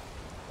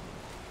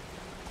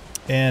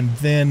 And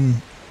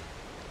then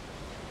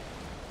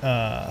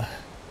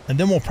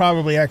we'll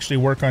probably actually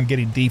work on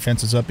getting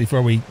defenses up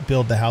before we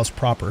build the house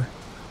proper.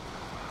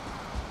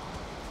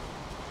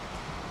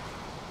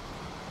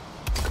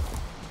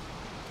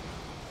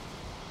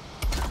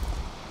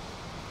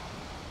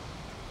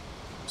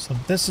 So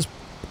this is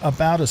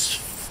about as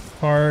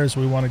far as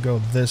we want to go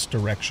this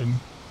direction.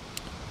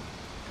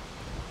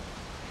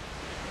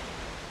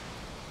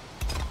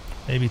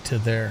 Maybe to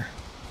there.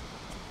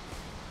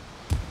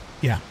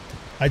 Yeah,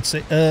 I'd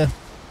say, we're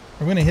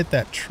going to hit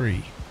that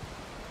tree.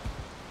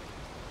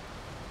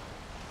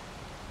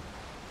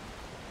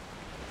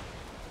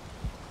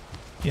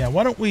 Yeah,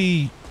 why don't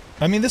we,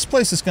 I mean, this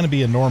place is going to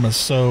be enormous,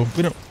 so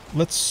we don't,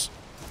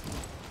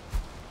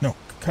 no,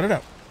 cut it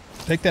out.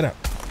 Take that out.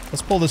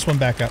 Let's pull this one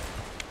back up.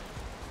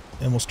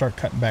 And we'll start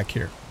cutting back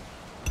here.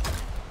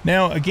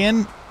 Now,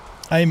 again,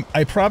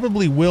 I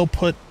probably will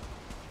put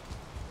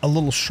a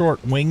little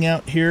short wing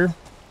out here,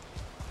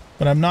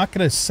 but I'm not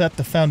going to set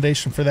the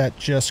foundation for that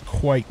just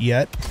quite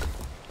yet.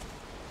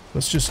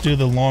 Let's just do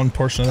the long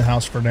portion of the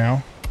house for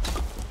now.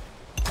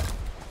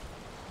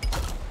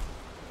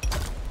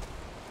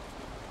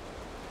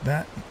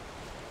 That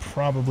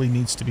probably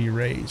needs to be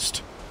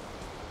raised.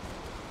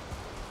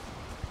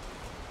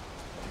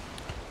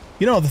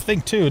 You know, the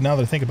thing too, now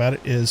that I think about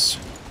it, is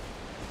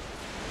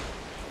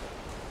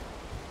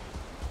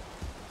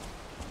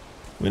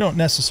we don't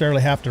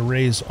necessarily have to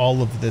raise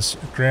all of this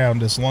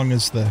ground as long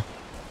as the...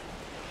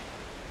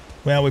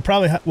 Well, we'll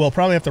probably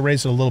have to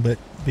raise it a little bit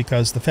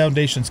because the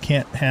foundations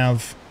can't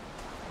have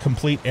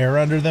complete air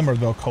under them or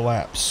they'll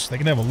collapse. They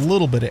can have a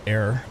little bit of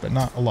air, but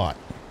not a lot.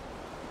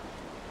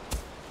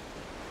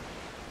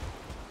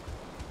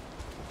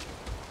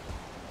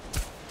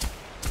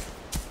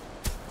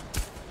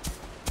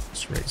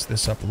 Let's raise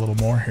this up a little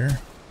more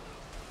here.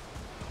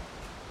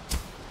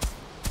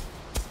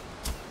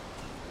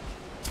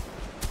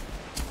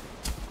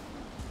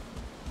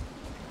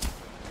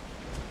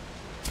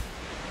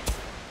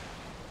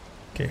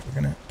 Okay,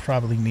 we're going to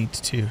probably need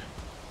to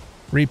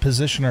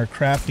reposition our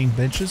crafting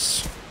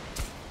benches.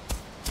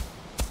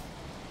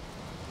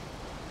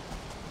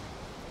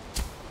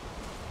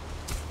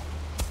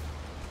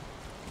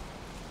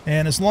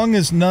 And as long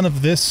as none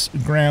of this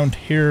ground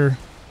here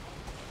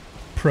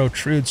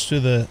protrudes to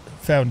the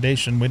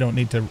foundation, we don't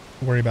need to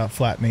worry about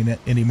flattening it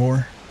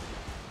anymore.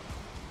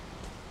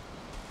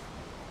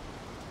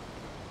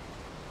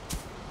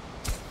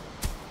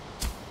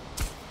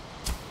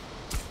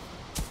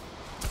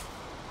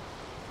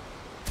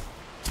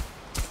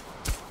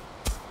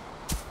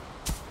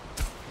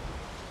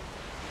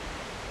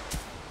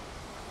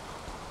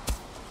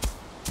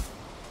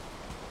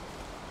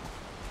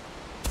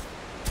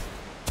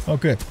 Oh,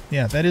 good.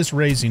 Yeah, that is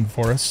raising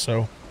for us,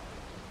 so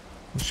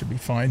we should be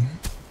fine.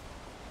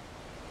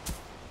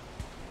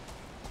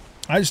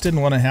 I just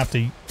didn't want to have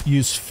to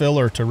use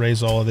filler to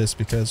raise all of this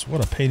because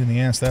what a pain in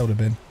the ass that would have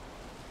been.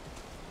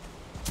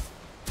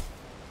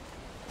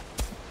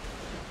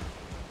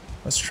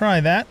 Let's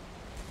try that.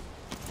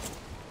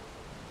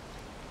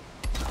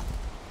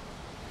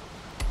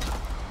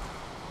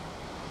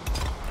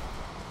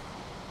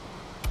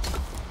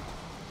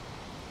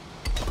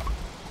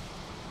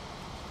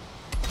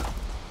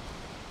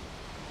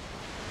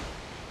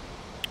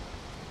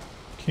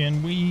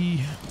 Can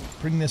we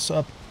bring this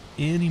up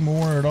any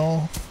more at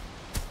all?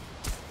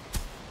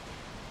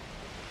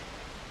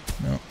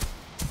 No.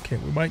 Okay,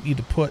 we might need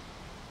to put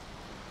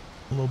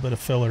a little bit of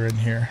filler in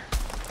here.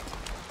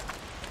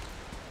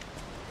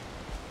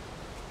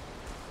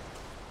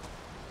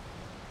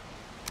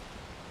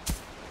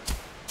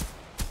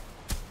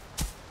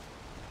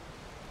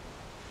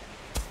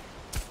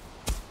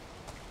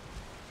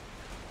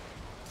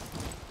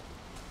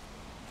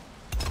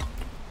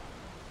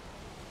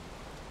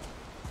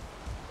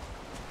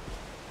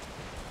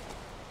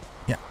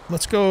 Yeah,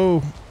 let's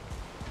go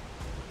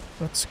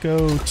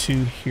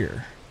to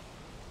here.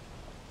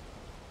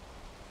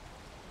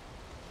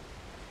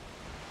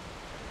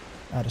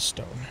 Out of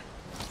stone.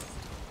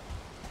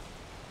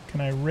 Can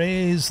I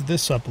raise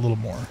this up a little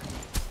more?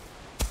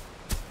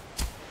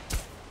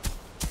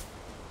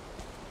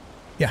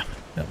 Yeah,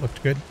 that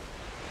looked good.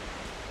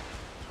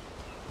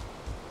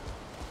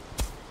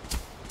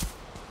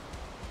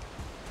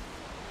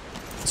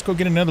 Let's go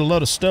get another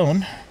load of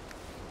stone.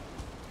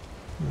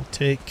 We'll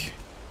take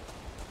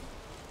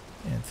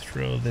and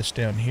throw this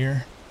down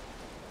here.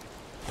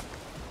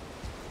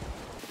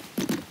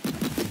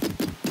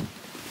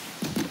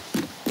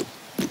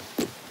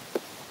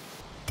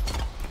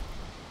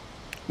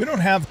 We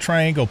don't have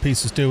triangle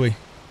pieces, do we?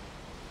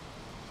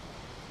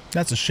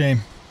 That's a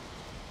shame.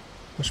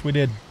 Wish we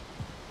did.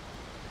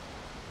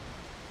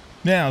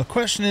 Now, the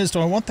question is, do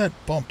I want that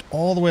bumped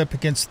all the way up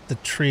against the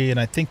tree? And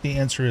I think the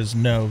answer is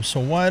no. So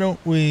why don't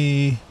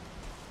we...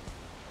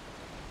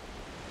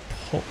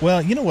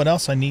 Well, you know what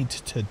else I need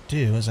to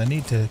do is I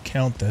need to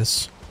count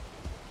this.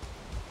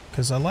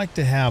 Because I like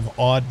to have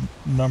odd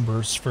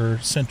numbers for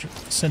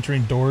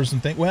centering doors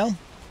and things. Well,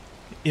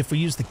 if we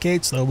use the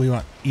gates, though, we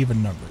want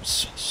even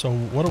numbers. So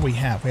what do we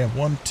have? We have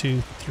 1,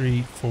 2,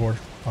 3, 4,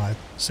 5,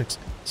 6,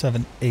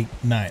 7, 8,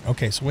 9.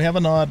 Okay, so we have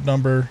an odd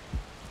number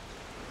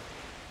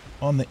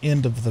on the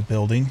end of the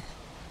building.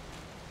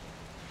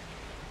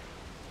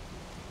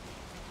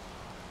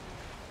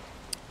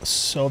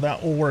 So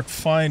that will work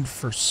fine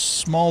for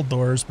small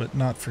doors, but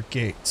not for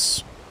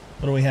gates.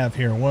 What do we have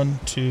here? 1,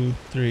 2,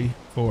 3,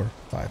 4,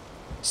 5,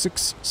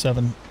 6,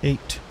 7,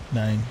 8,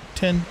 9,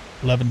 10,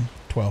 11,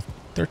 12,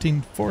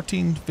 13,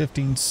 14,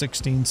 15,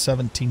 16,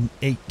 17,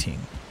 18.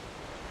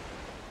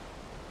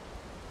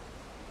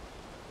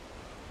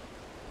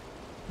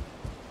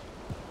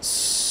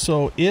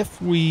 So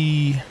if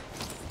we...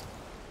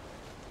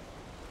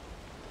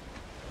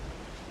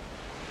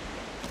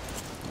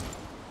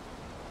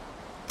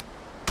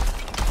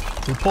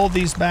 we pull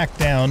these back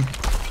down,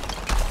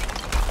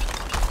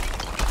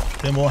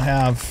 then we'll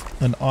have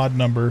an odd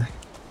number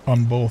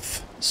on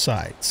both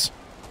sides.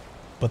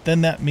 But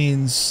then that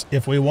means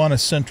if we want a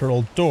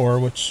central door,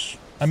 which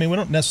I mean, we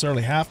don't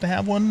necessarily have to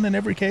have one in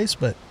every case,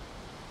 but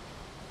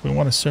if we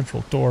want a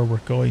central door, we're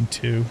going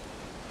to.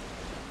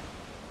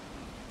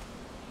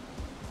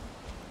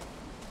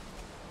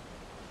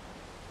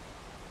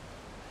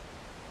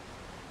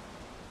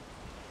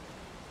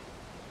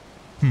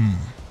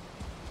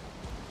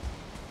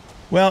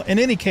 Well, in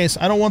any case,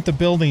 I don't want the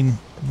building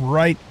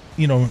right,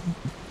 you know,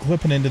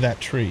 clipping into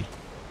that tree.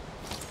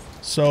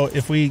 So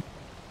if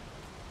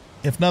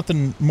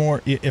nothing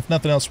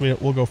else,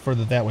 we'll go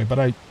further that way.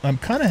 But I'm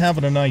kind of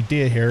having an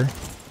idea here.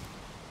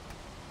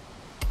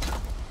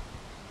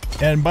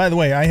 And by the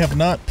way, I have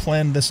not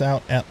planned this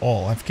out at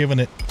all. I've given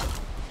it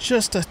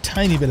just a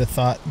tiny bit of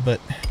thought, but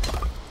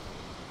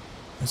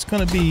it's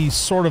going to be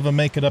sort of a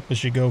make it up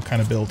as you go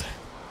kind of build.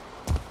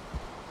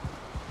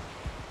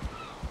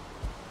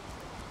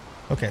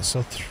 Okay,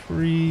 so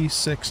 3,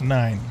 6,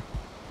 9.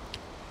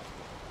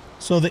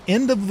 So the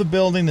end of the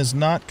building is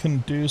not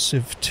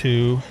conducive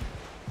to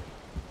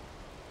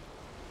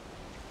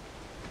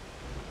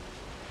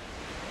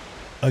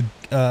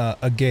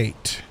a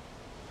gate.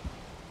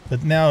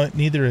 But now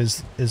neither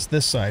is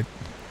this side.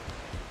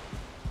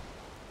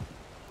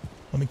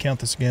 Let me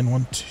count this again.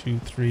 1, 2,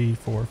 3,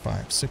 4,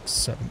 5, 6,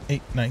 7,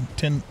 8, 9,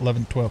 10,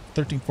 11, 12,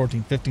 13,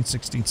 14, 15,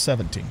 16,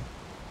 17.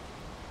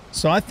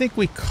 So I think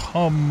we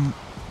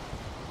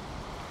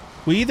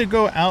either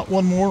go out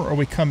one more or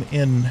we come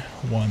in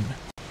one.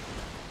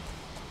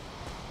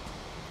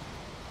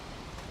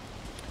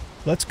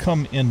 Let's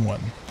come in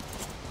one.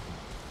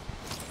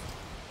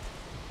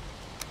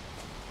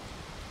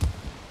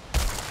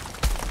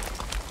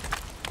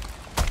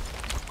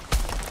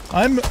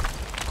 I'm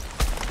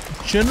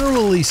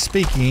generally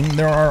speaking,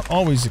 there are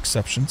always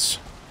exceptions,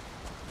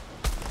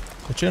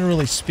 but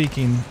generally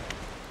speaking,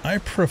 I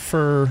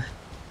prefer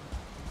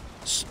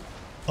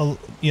a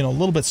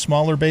little bit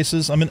smaller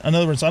bases. I mean, in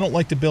other words, I don't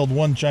like to build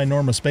one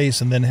ginormous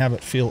base and then have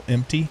it feel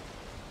empty.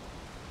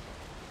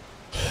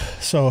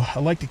 So I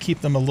like to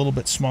keep them a little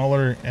bit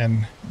smaller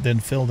and then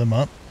fill them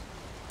up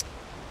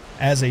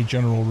as a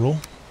general rule.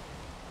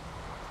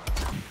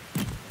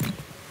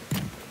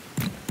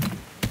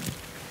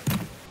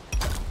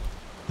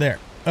 There.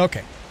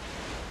 Okay.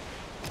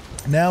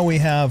 Now we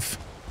have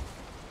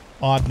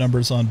odd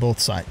numbers on both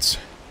sides.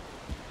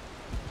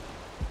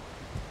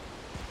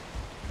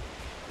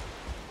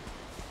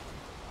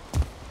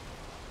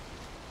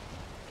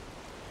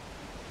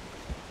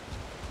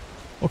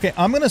 Okay,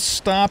 I'm going to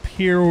stop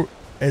here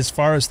as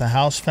far as the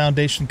house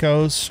foundation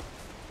goes,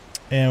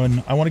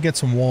 and I want to get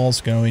some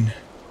walls going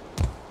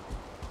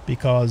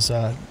because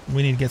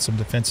we need to get some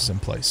defenses in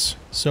place.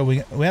 So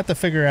we have to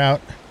figure out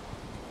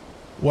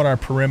what our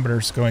perimeter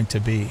is going to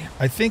be.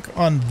 I think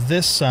on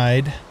this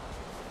side,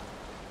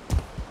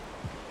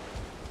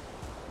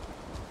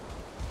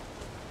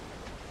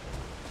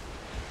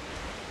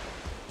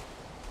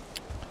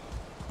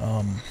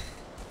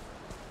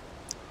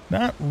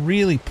 not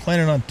really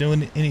planning on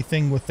doing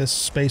anything with this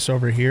space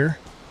over here.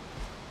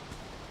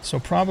 So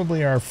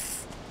probably our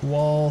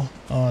wall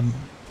on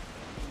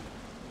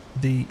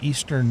the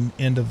eastern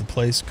end of the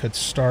place could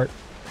start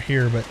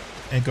here,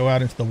 and go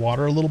out into the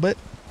water a little bit.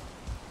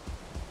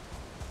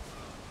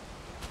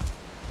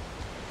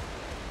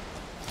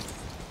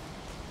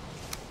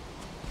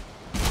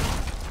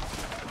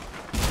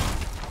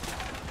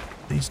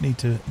 These need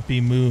to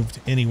be moved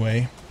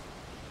anyway.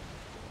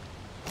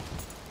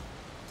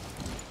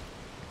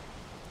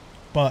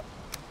 But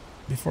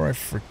before I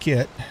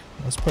forget,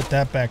 let's put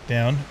that back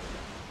down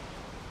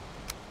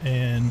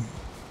and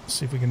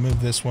see if we can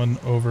move this one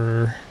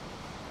over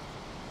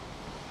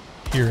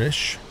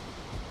here-ish.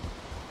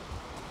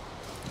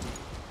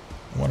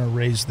 I want to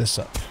raise this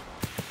up.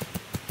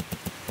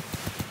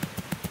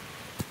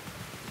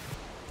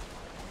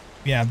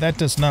 Yeah, that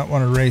does not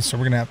want to raise, so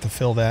we're going to have to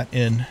fill that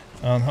in.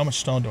 How much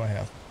stone do I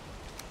have?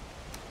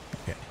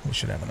 Okay, we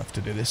should have enough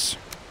to do this.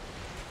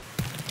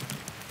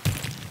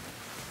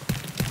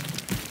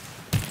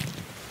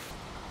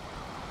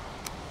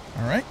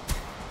 All right,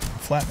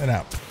 flatten it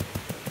out.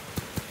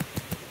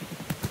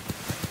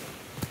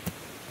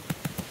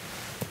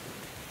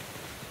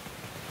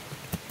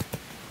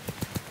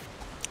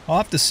 I'll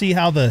have to see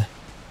how the...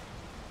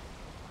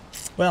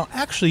 Well,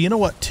 actually, you know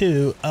what,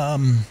 too?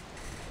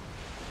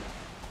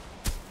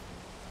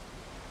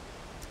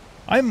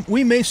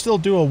 We may still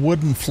do a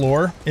wooden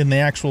floor in the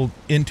actual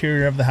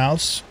interior of the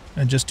house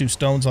and just do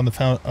stones on the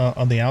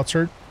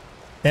outsert,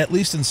 at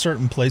least in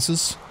certain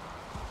places.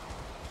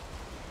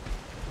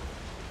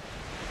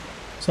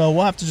 So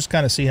we'll have to just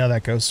kind of see how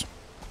that goes.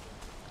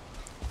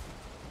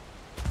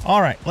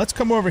 All right, let's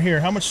come over here.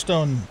 How much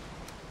stone?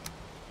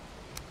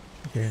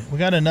 Okay, we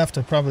got enough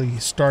to probably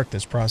start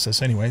this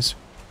process anyways.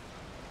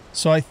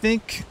 So I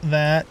think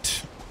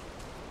that...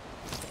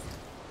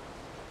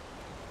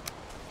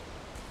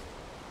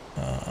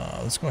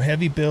 let's go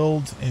heavy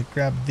build and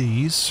grab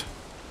these.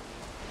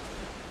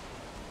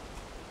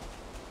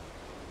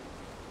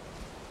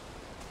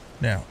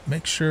 Now,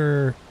 make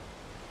sure...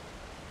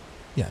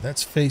 Yeah,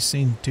 that's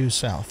facing due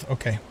south.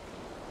 Okay.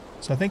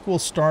 So I think we'll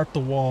start the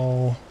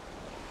wall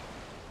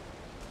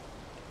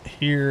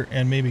here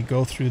and maybe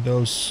go through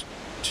those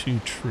 2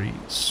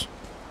 trees.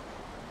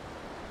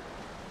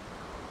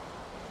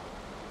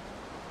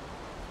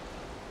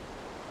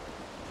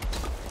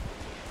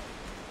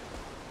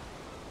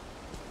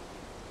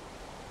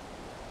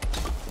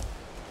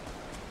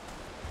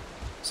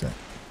 Is that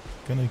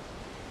gonna...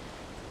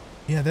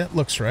 Yeah, that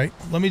looks right.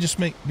 Let me just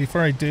make,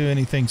 before I do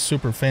anything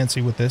super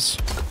fancy with this,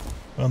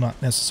 well,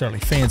 not necessarily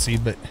fancy,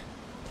 but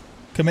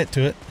commit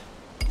to it.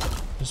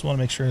 Just want to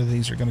make sure that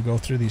these are going to go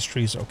through these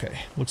trees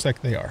okay. Looks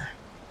like they are.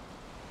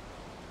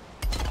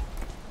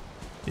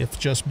 If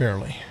just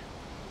barely.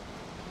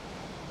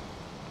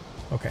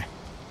 Okay,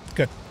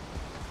 good.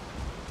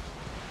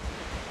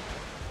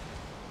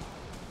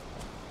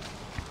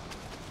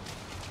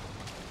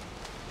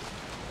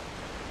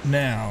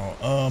 Now,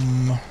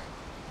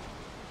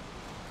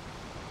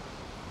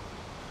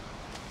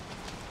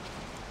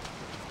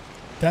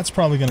 that's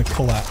probably going to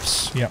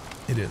collapse. Yep,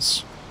 it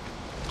is.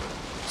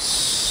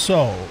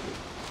 So,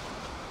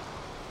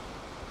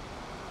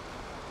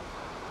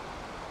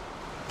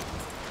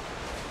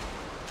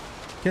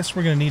 guess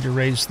we're going to need to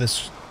raise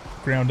this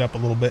ground up a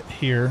little bit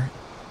here.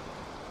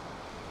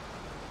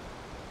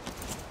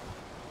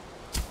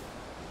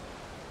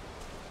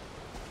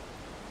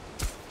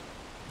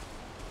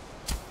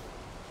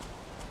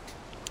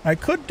 I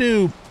could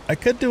do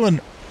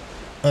an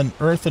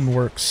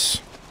earthenworks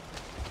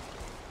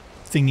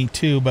thingy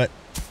too, but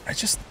I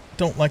just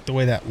don't like the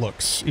way that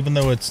looks, even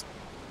though it's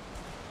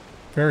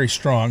very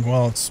strong.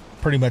 Well, it's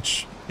pretty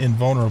much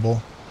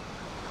invulnerable,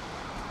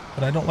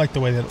 but I don't like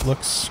the way that it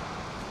looks.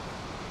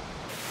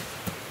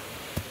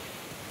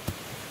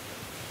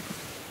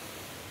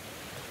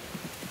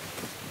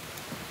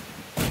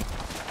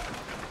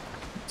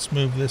 Let's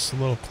move this a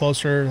little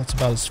closer. That's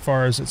about as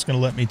far as it's going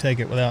to let me take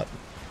it without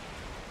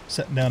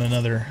setting down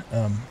another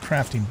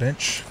crafting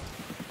bench.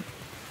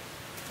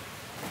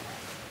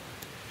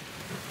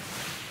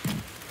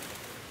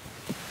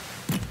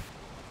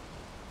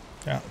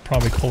 Yeah, it'll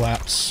probably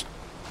collapse.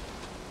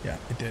 Yeah,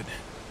 it did.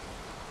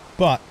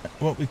 But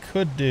what we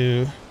could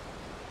do,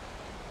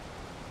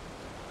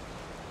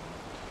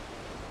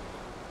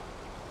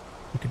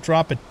 we could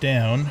drop it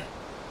down.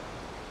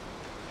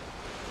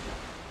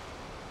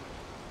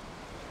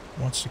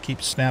 It wants to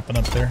keep snapping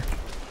up there.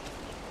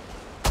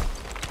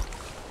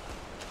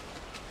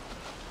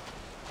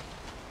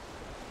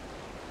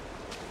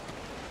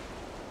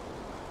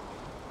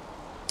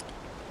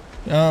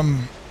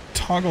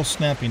 Toggle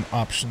snapping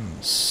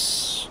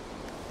options.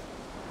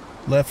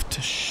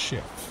 Left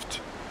shift.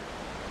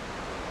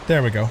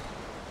 There we go.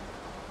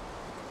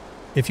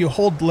 If you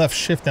hold left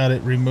shift down,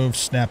 it removes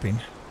snapping.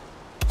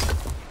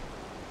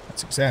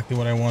 That's exactly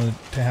what I wanted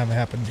to have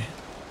happen.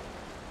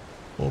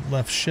 Hold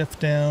left shift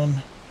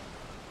down.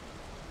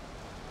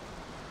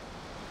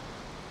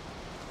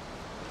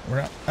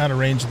 We're out of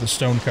range of the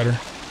stone cutter.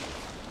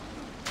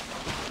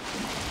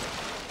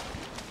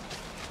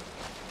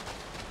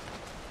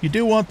 You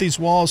do want these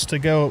walls to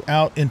go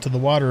out into the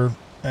water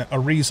a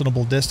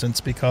reasonable distance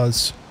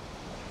because,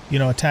 you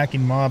know,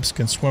 attacking mobs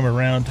can swim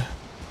around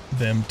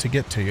them to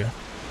get to you.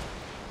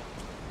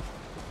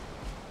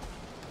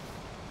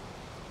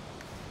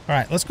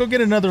 Alright, let's go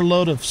get another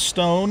load of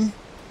stone.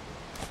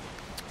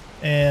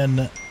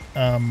 And,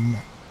 I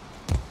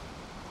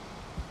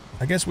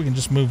guess we can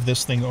just move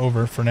this thing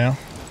over for now.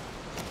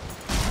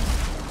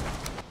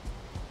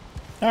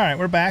 Alright,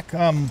 we're back.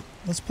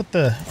 Let's put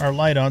our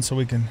light on so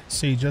we can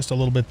see just a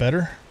little bit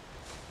better.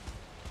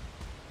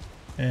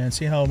 And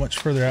see how much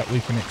further out we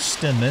can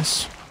extend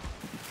this.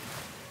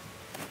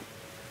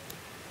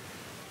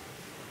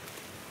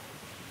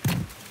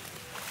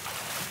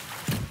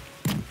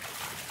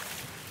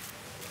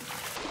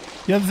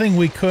 The other thing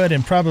we could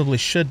and probably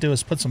should do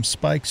is put some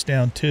spikes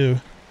down too.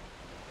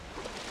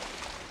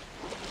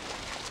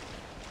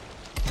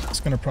 It's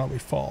going to probably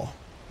fall.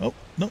 Oh,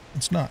 no,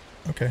 it's not.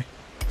 Okay.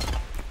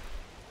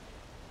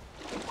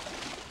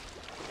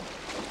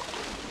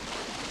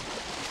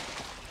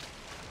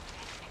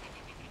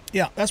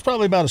 Yeah, that's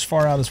probably about as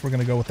far out as we're going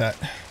to go with that.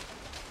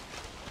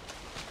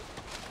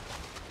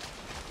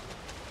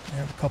 I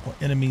have a couple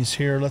of enemies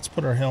here. Let's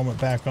put our helmet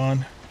back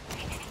on.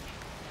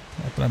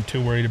 Not that I'm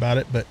too worried about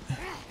it, but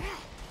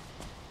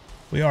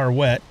we are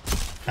wet.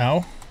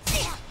 Ow.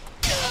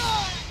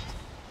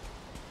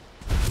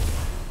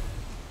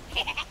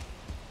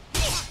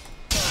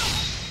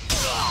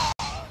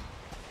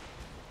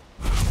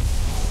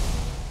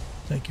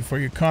 Thank you for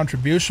your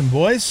contribution,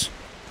 boys.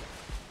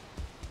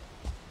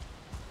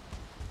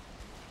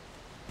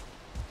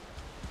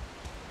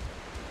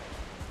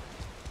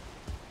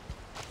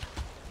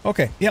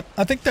 Okay, yep,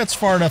 I think that's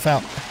far enough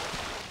out. I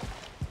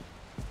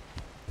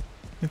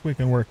think we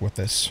can work with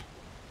this.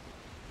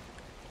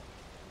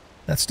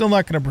 That's still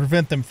not going to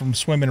prevent them from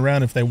swimming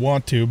around if they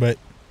want to, but,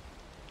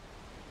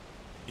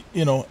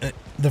 you know,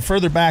 the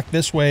further back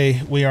this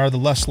way we are, the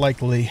less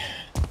likely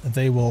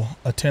they will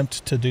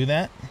attempt to do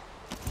that.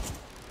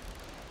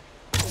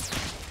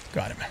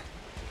 Got him.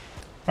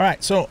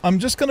 Alright, so I'm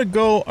just going to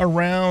go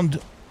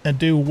around and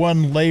do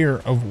one layer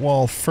of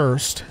wall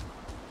first,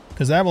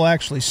 because that will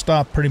actually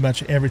stop pretty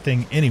much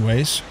everything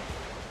anyways.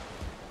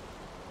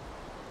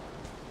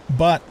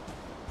 But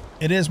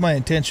it is my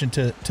intention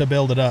to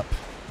build it up.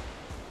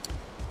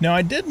 Now,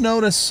 I did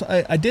notice,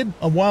 I did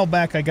a while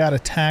back, I got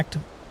attacked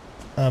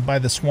by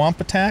the swamp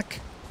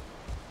attack.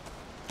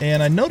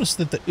 And I noticed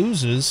that the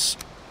oozes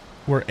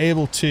were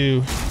able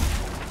to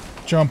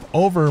jump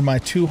over my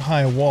too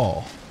high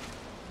wall.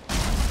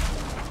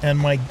 And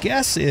my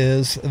guess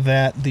is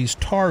that these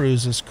tar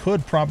oozes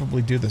could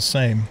probably do the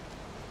same.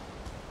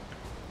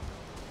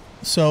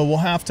 So we'll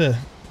have to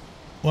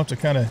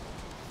kind of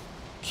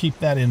keep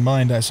that in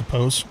mind, I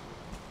suppose.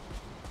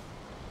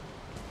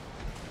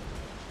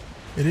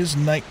 It is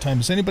nighttime.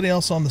 Is anybody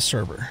else on the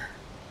server?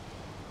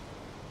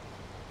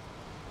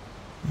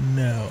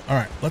 No. All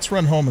right, let's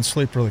run home and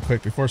sleep really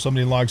quick before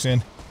somebody logs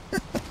in.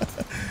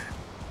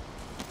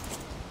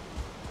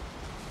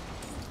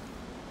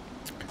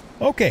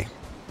 Okay,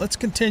 let's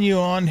continue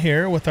on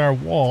here with our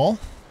wall.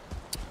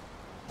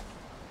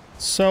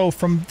 So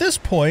from this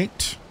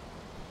point,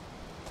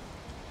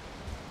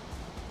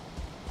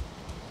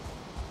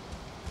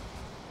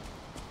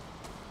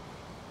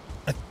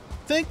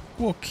 I think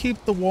we'll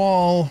keep the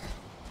wall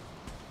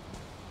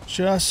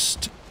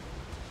just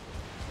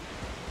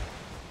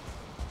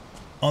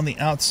on the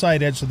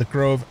outside edge of the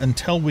grove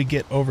until we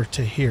get over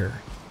to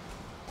here.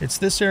 It's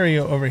this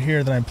area over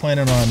here that I'm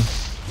planning on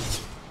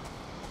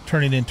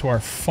turning into our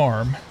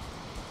farm.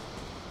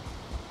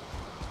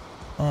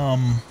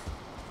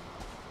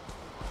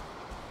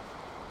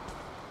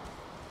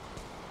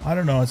 I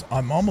don't know.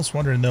 I'm almost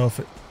wondering though if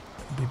it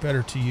would be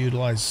better to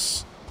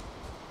utilize.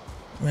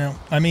 Well,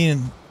 I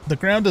mean, the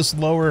ground is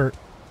lower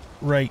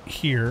right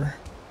here.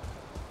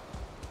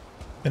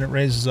 Then it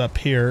raises up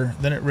here.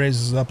 Then it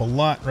raises up a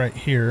lot right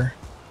here.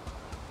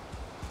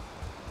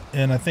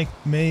 And I think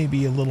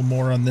maybe a little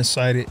more on this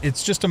side.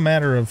 It's just a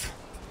matter of,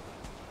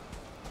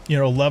 you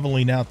know,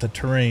 leveling out the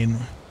terrain,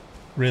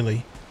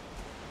 really.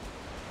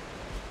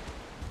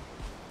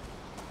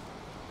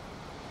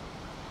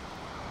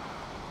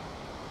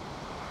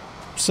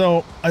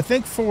 So I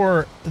think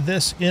for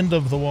this end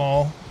of the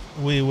wall,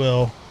 we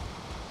will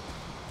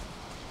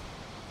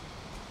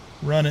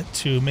run it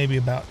to maybe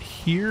about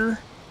here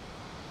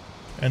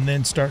and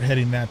then start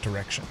heading that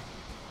direction.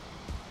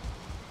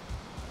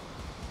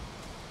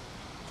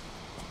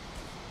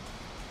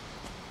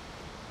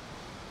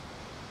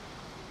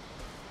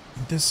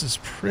 This is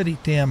pretty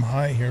damn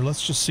high here.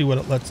 Let's just see what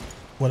it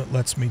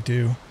lets me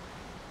do.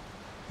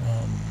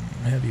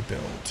 Heavy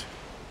build.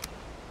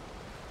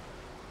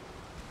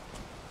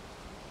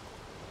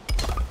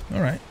 All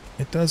right,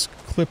 it does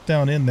clip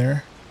down in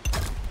there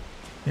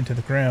into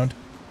the ground.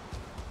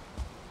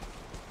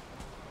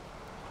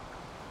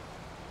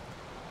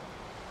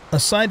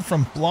 Aside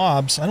from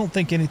blobs, I don't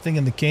think anything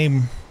in the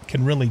game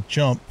can really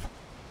jump.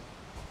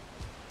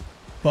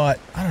 But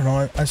I don't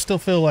know. I still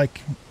feel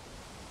like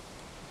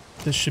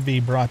this should be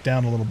brought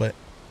down a little bit.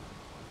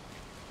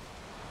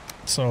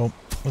 So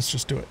let's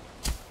just do it.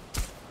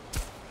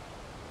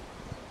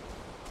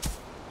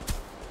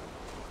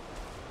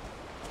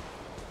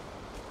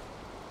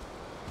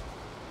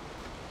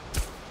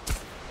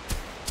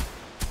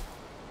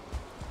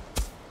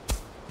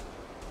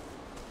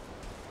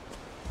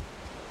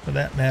 For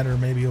that matter,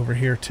 maybe over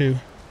here too.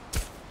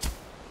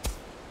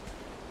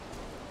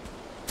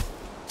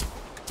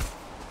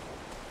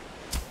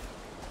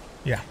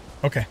 Yeah,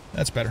 okay,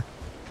 that's better.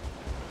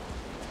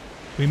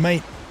 We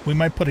might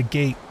put a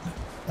gate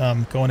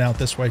going out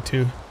this way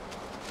too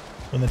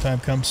when the time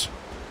comes.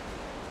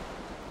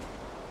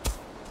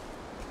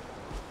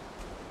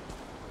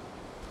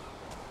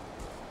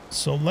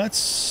 So let's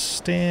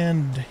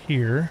stand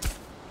here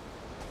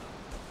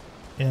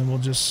and we'll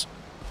just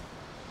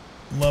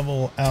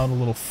level out a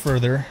little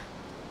further.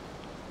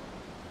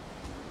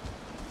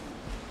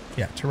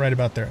 Yeah, to right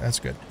about there. That's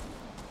good.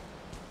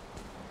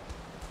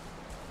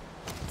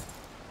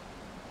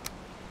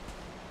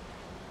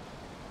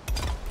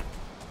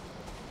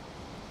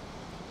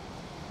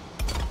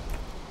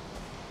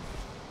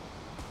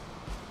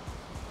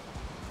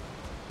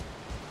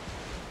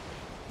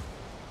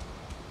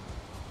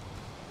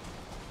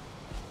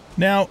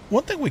 Now,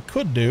 one thing we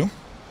could do,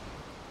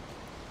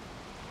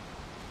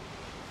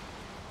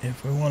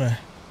 if we want to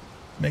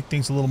make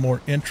things a little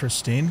more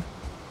interesting,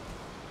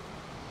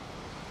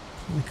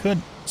 we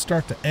could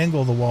start to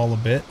angle the wall a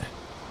bit.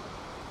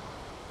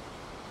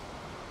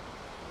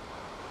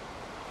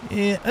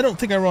 Yeah, I don't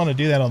think I want to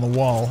do that on the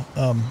wall.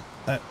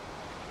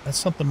 That's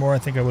something more I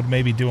think I would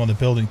maybe do on the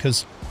building,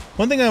 because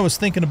one thing I was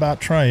thinking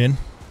about trying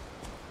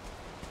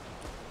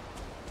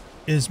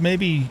is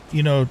maybe,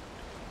 you know,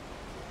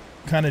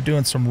 kind of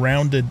doing some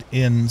rounded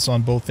ends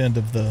on both ends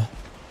of the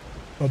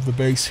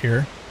base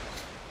here.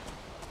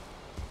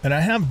 And I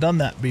have done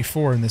that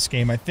before in this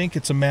game. I think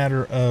it's a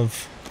matter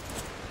of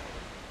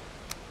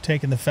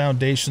taking the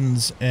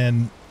foundations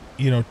and,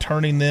 you know,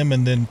 turning them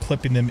and then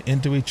clipping them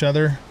into each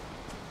other.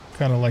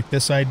 Kind of like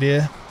this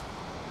idea.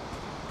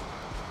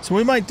 So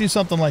we might do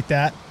something like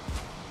that.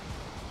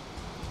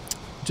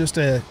 Just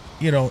to,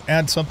 you know,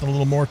 add something a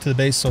little more to the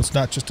base so it's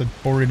not just a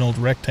boring old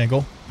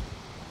rectangle.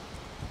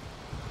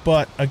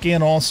 But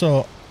again,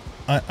 also,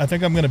 I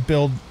think I'm going to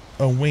build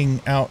a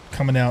wing out,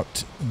 coming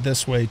out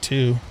this way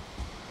too.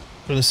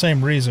 For the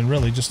same reason,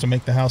 really, just to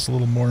make the house a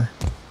little more,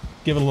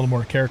 give it a little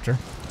more character.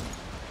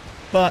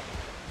 But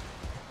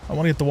I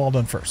want to get the wall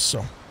done first,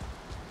 so.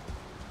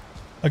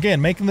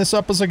 Again, making this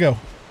up as I go.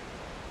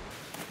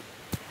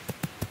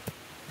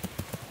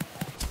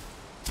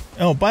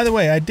 Oh, by the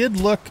way, I did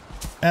look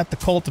at the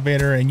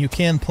cultivator, and you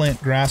can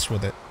plant grass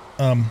with it.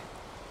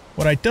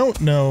 What I don't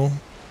know,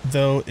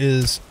 though,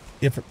 is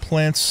if it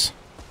plants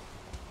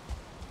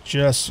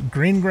just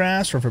green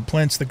grass or if it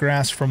plants the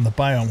grass from the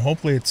biome.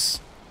 Hopefully it's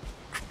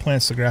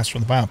plants the grass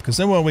from the biome, because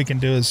then what we can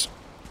do is,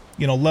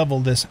 you know, level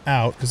this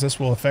out, because this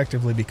will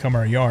effectively become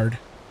our yard,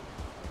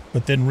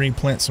 but then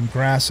replant some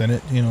grass in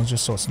it, you know,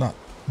 just so it's not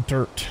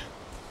dirt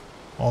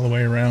all the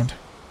way around.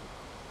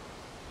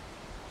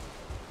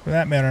 For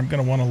that matter, I'm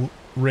going to want to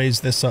raise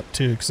this up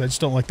too, because I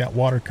just don't like that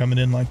water coming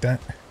in like that.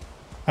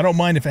 I don't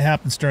mind if it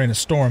happens during a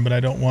storm, but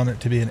I don't want it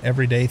to be an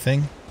everyday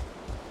thing.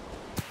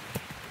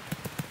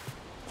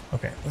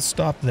 Okay, let's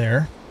stop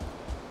there.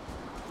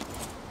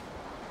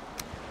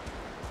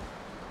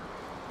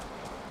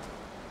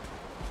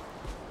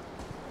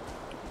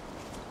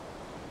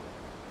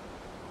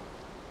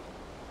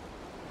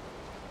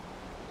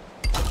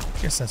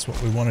 Guess that's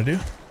what we want to do.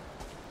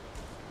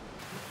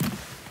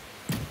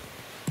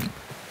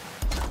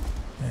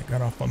 I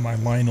got off on my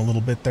line a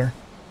little bit there.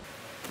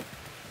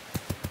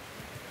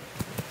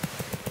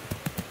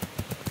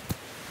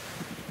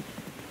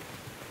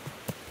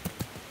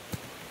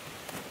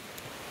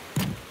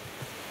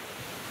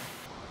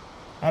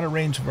 Out of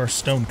range of our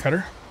stone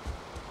cutter.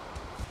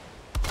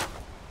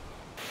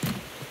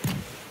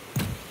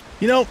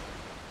 You know,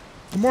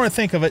 the more I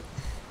think of it,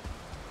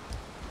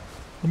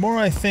 the more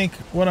I think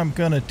what I'm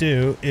gonna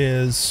do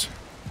is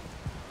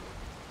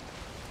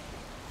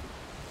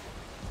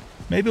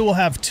maybe we'll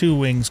have two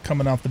wings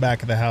coming off the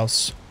back of the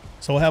house.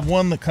 So we'll have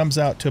one that comes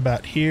out to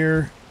about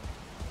here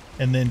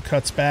and then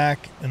cuts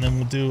back, and then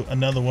we'll do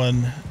another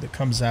one that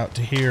comes out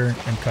to here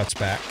and cuts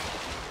back.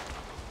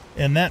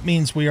 And that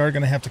means we are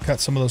going to have to cut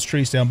some of those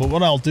trees down, but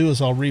what I'll do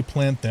is I'll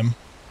replant them.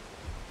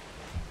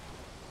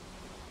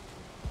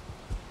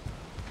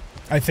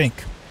 I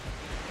think.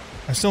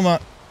 I'm still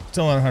not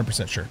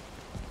 100% sure.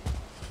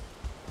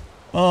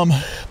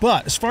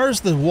 But as far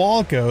as the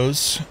wall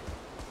goes,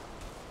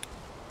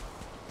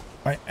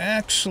 I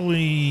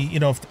actually, you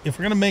know, if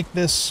we're going to make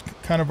this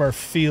kind of our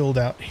field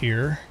out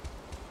here,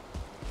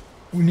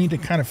 we need to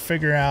kind of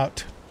figure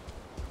out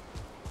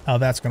how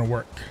that's going to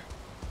work.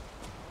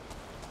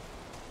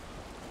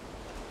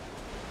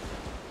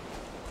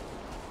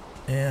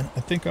 And I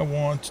think I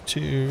want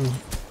to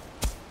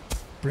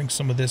bring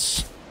some of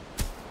this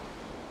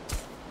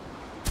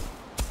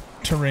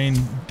terrain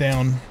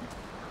down.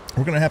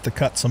 We're going to have to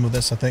cut some of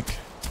this, I think.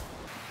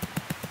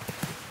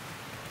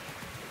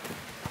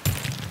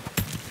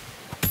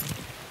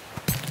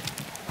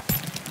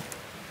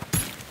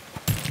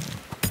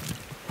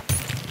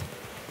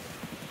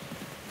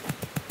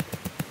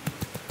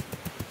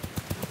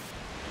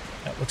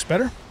 That looks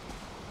better.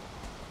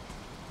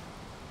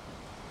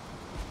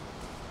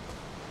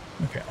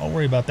 Okay, I'll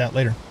worry about that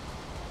later.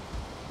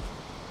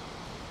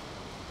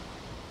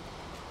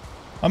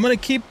 I'm going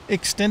to keep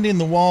extending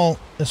the wall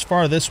as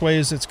far this way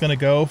as it's going to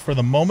go for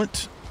the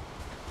moment.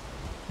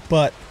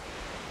 But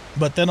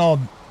then I'll,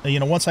 you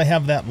know, once I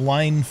have that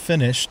line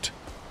finished,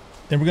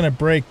 then we're going to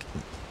break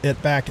it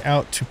back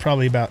out to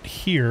probably about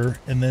here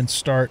and then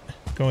start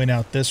going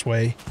out this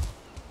way.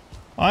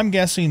 I'm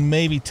guessing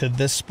maybe to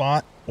this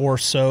spot or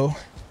so,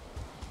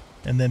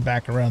 and then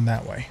back around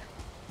that way.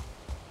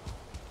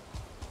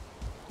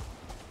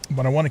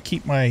 But I want to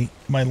keep my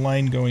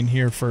line going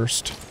here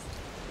first.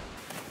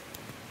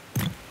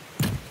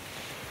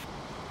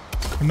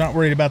 I'm not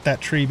worried about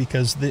that tree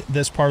because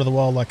this part of the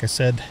wall, like I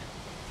said,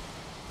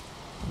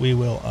 we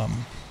will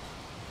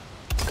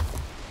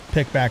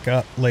pick back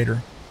up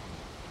later.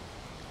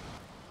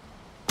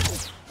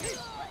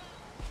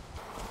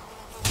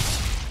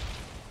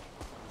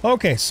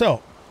 Okay,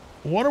 so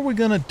what are we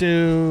going to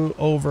do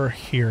over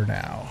here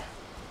now?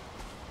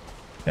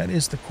 That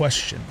is the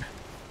question.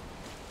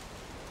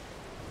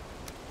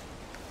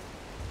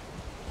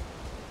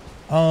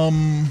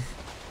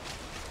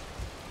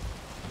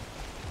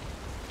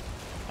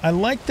 I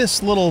like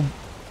this little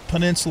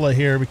peninsula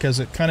here because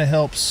it kind of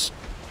helps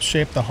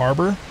shape the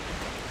harbor.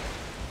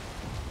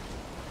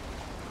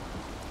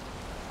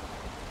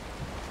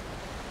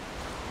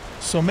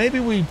 So maybe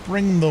we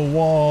bring the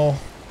wall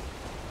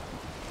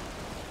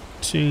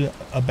to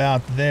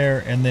about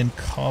there and then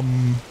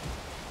come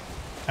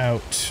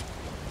out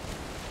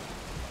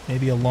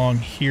maybe along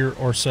here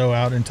or so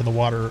out into the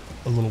water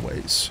a little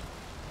ways.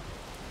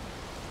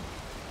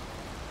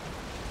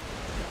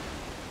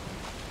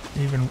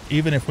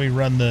 Even if we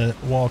run the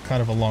wall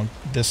kind of along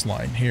this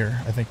line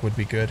here, I think would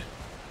be good.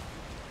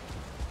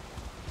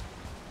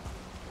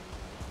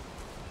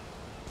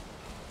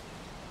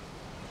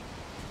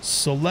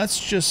 So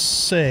let's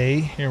just say,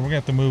 here, we're gonna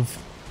have to move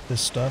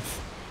this stuff.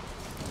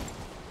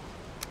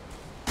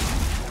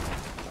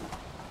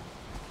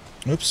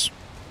 Oops.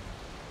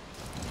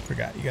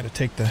 Forgot, you got to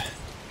take the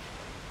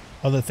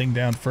other thing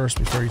down first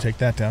before you take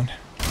that down.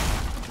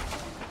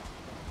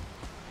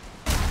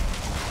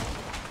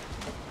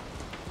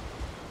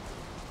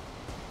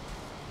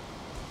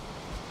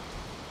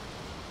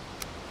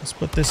 Let's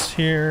put this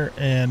here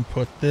and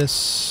put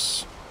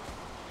this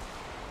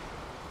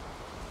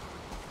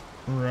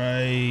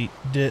right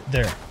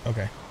there.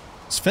 Okay.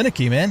 It's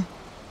finicky, man.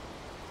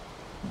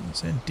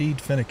 It's indeed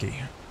finicky.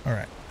 All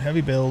right.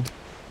 Heavy build.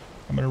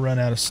 I'm going to run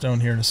out of stone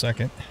here in a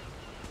second.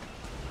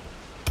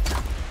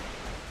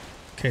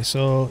 Okay,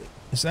 so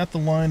is that the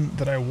line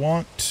that I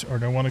want, or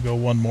do I want to go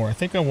one more? I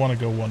think I want to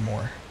go one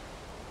more.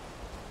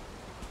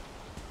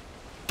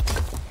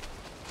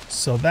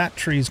 So that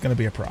tree is going to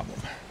be a problem.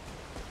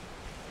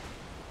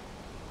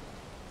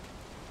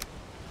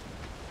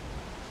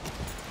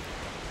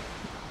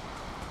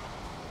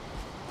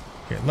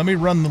 Okay, let me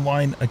run the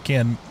line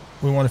again.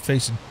 We want to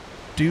face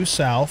due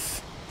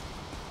south.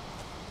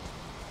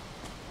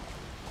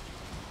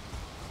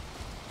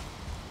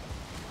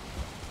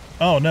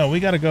 Oh no, we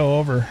got to go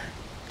over,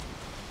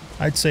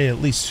 I'd say, at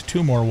least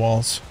 2 more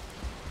walls.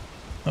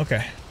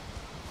 Okay.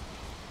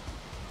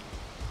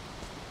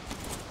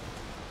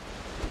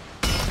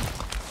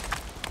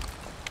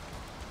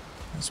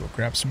 So we'll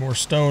grab some more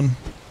stone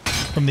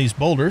from these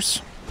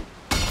boulders.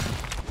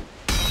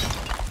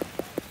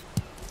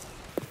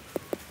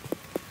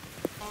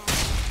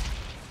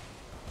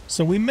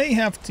 So we may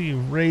have to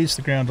raise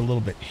the ground a little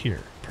bit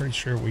here. Pretty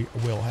sure we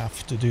will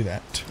have to do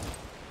that.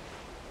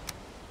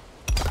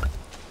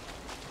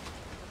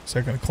 Is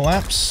that going to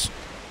collapse?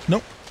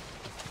 Nope.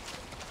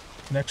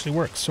 It actually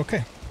works.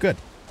 Okay, good.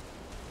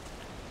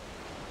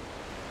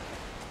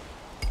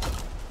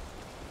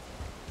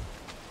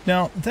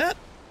 Now that...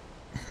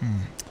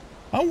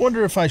 I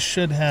wonder if I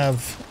should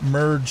have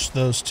merged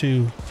those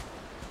two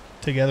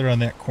together on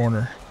that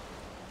corner.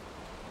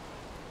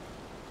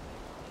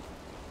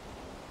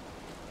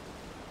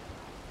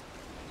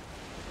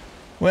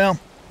 Well,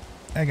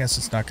 I guess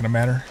it's not going to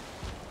matter.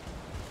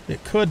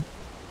 It could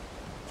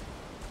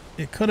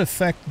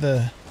affect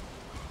the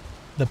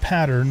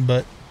pattern,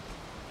 but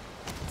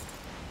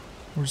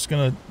we're just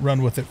going to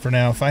run with it for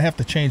now. If I have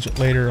to change it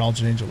later, I'll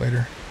change it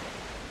later.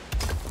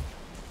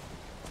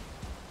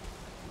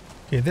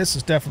 Okay, this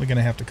is definitely going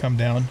to have to come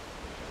down.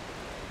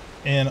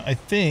 And I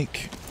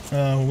think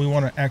we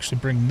want to actually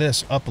bring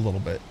this up a little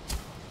bit.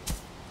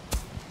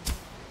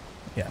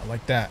 Yeah,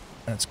 like that.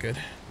 That's good.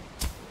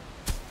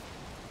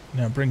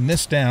 Now bring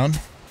this down.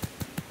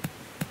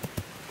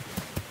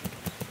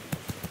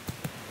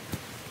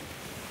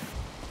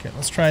 Okay,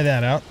 let's try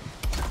that out.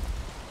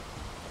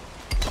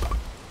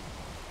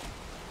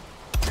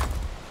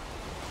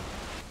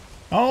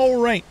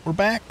 All right, we're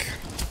back.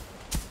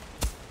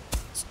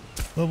 Let's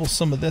level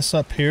some of this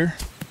up here.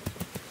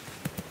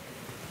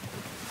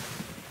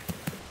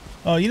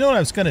 Oh, you know what I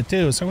was going to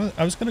do is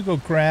I was going to go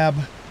grab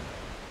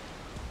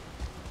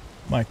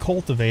my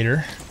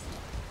cultivator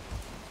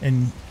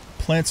and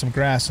plant some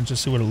grass and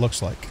just see what it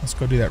looks like. Let's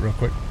go do that real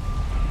quick.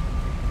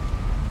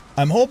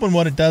 I'm hoping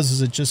what it does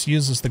is it just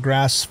uses the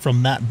grass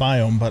from that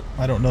biome, but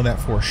I don't know that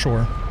for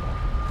sure.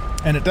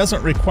 And it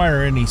doesn't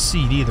require any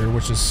seed either,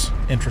 which is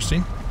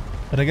interesting.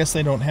 But I guess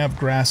they don't have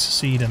grass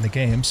seed in the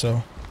game,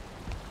 so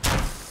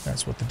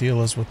that's what the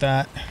deal is with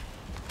that.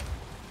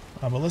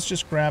 But let's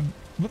just grab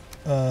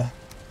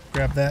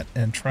that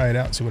and try it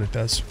out and see what it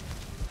does.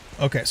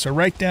 Okay, so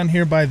right down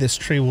here by this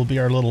tree will be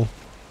our little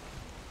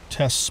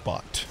test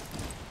spot.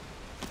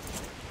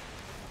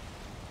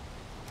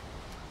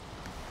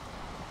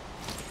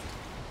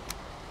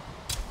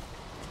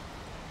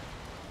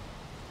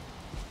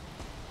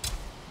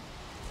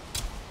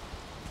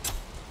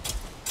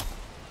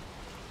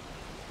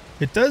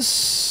 It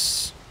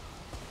does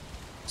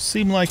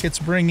seem like it's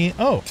bringing...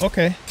 Oh,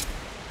 okay.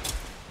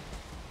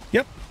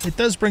 Yep, it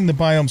does bring the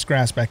biome's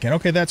grass back in.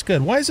 Okay, that's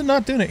good. Why is it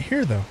not doing it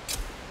here, though?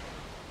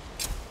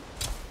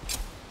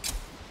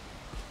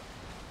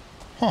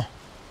 Huh.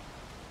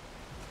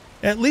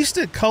 At least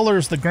it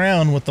colors the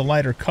ground with the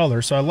lighter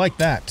color, so I like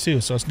that,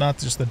 too. So it's not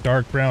just the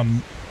dark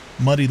brown,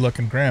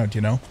 muddy-looking ground, you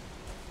know?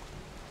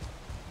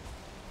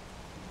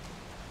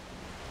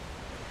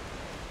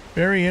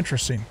 Very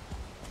interesting.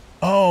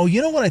 Oh,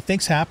 you know what I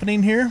think's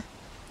happening here?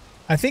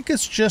 I think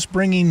it's just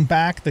bringing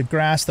back the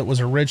grass that was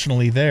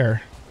originally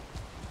there.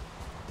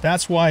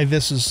 That's why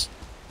this is,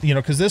 you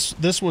know, because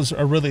this was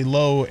a really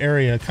low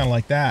area, kind of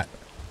like that.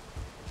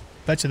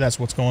 Bet you that's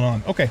what's going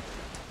on. Okay,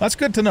 that's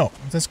good to know.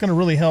 That's going to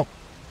really help,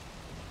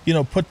 you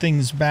know, put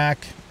things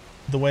back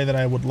the way that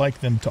I would like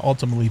them to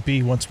ultimately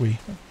be once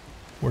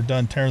we're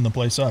done tearing the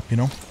place up, you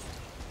know?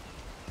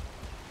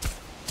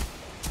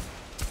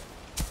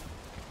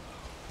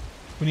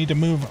 We need to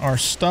move our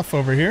stuff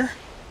over here.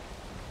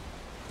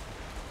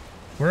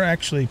 We're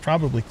actually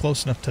probably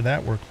close enough to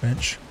that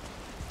workbench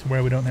to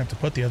where we don't have to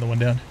put the other one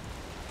down.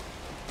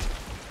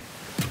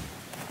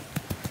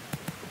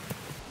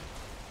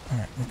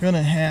 Alright, we're going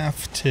to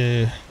have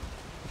to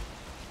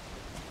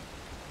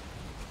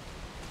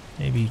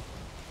maybe...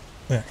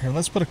 Here,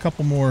 let's put a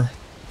couple more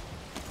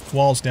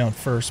walls down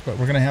first, but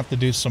we're going to have to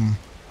do some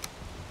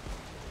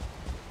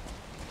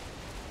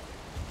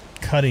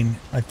cutting,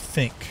 I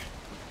think.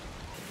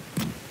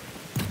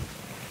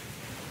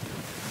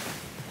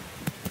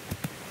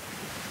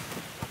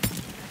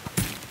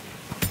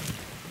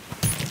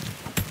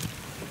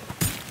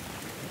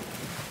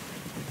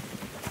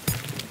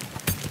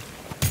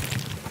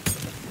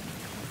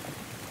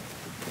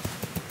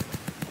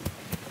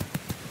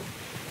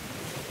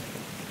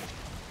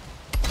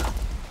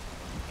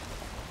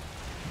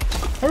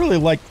 I really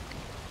like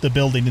the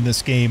building in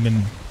this game,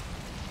 and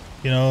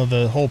you know,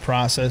 the whole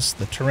process,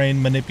 the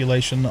terrain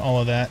manipulation, all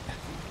of that.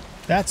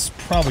 That's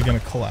probably going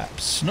to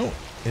collapse. No,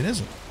 it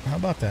isn't. How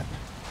about that?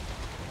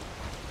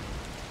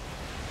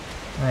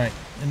 All right,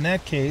 in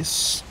that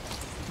case,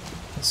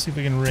 let's see if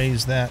we can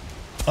raise that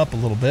up a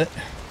little bit.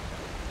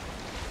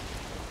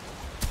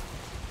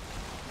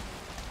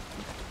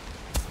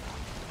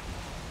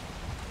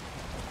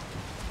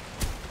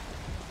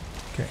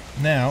 Okay,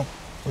 now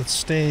let's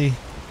stay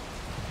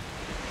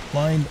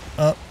lined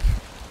up.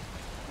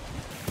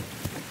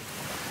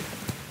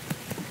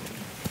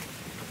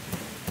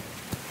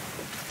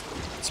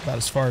 It's about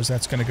as far as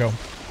that's going to go.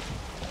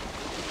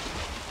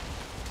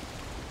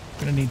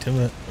 Going to need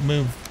to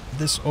move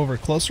this over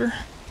closer.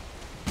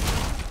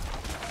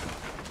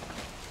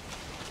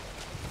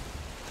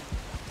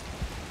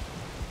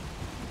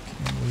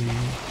 Can we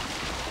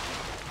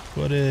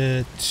put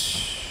it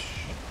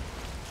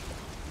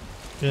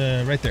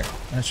right there?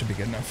 That should be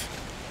good enough.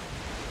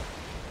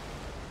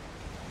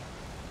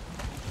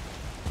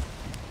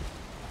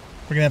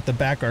 We're going to have to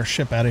back our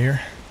ship out of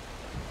here.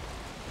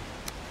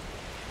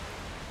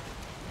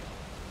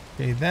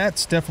 Okay,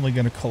 that's definitely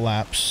going to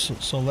collapse.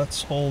 So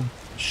let's hold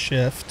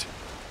shift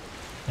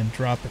and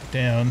drop it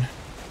down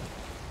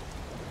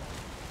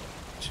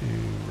to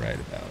right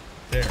about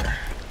there.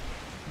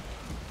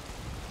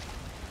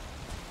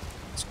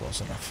 That's close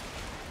enough.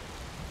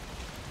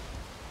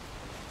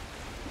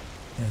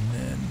 And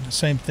then the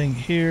same thing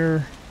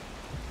here.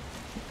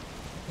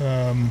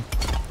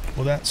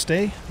 Will that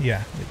stay?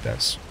 Yeah, it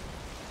does.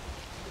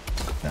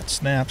 That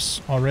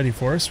snaps already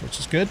for us, which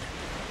is good.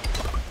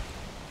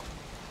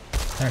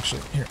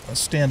 Actually, here, let's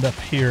stand up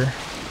here.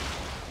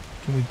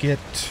 Can we get...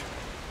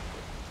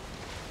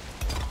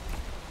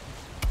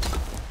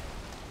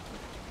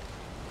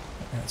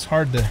 Yeah, it's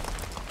hard to...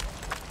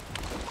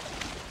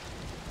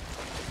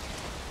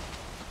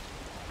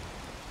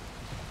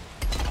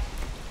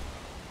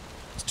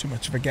 It's too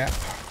much of a gap.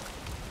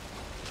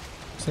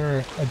 Is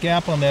there a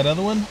gap on that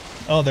other one?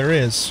 Oh, there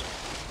is.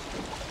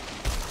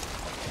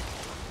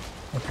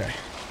 Okay.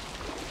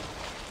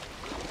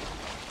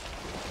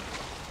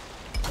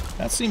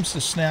 That seems to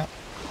snap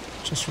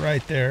just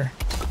right there.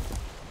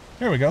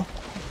 There we go.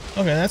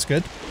 Okay, that's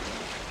good.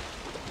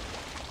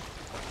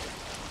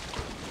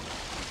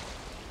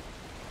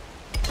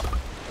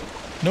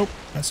 Nope,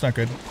 that's not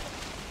good.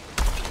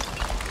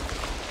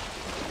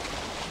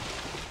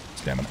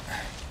 Stamina.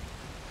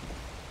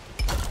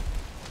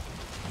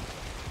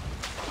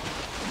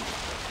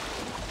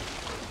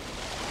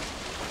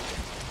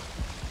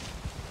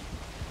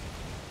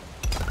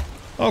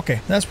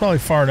 Okay, that's probably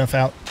far enough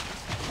out,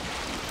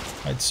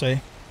 I'd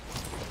say.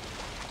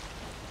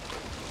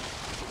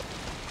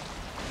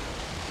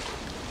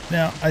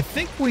 Now, I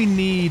think we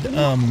need,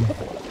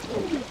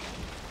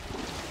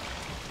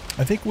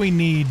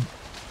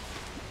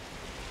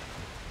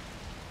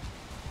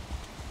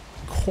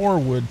 core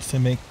wood to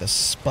make the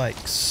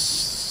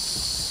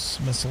spikes.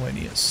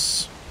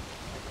 Miscellaneous.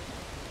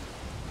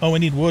 Oh, we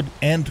need wood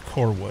and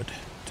core wood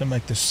to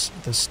make the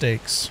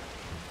stakes.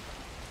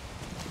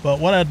 But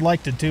what I'd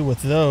like to do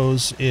with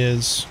those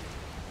is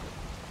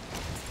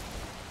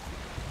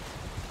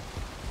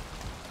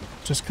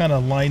just kind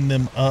of line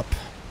them up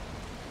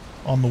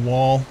on the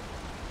wall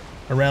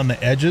around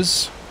the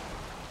edges.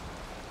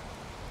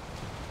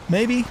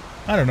 Maybe?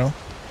 I don't know.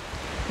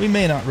 We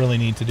may not really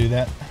need to do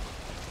that.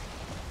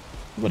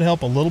 It would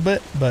help a little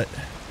bit, but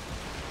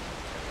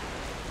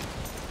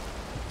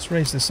let's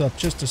raise this up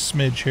just a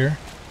smidge here.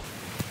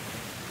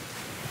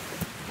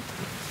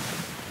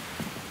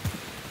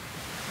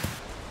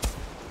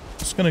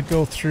 Just going to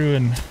go through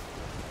and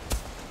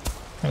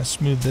kind of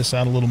smooth this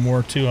out a little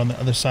more too on the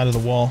other side of the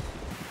wall.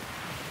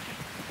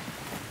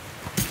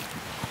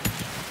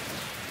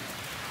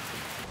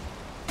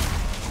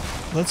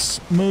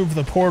 Let's move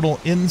the portal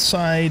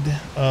inside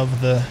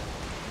of the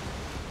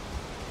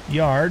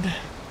yard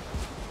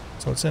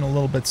so it's in a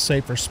little bit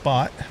safer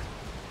spot.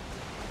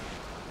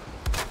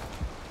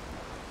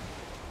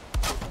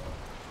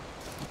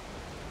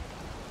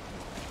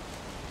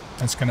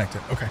 That's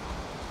connected. Okay.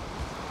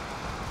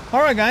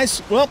 All right,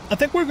 guys. Well, I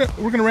think we're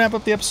gonna wrap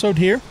up the episode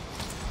here.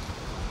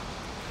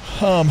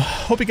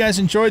 Hope you guys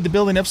enjoyed the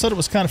building episode. It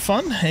was kind of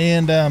fun.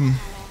 And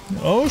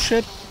oh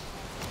shit!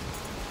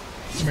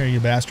 Come here, you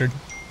bastard!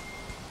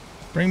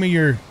 Bring me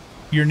your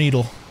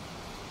needle,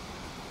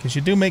 because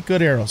you do make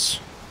good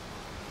arrows.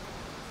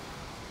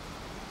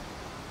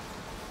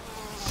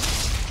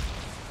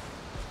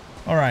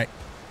 All right.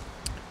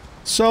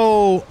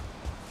 So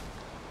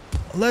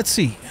let's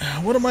see.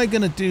 What am I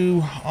going to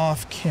do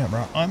off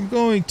camera? I'm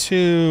going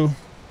to...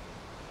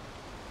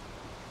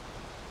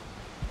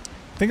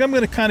 I think I'm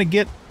going to kind of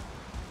get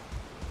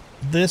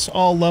this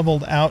all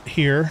leveled out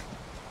here,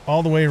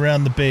 all the way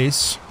around the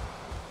base.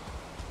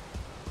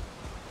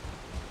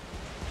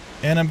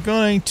 And I'm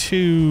going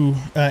to...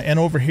 and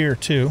over here,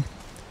 too.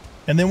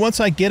 And then once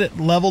I get it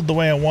leveled the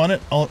way I want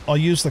it, I'll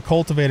use the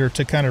cultivator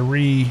to kind of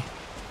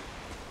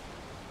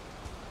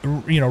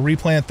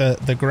replant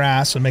the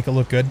grass and make it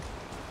look good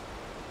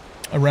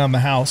around the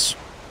house.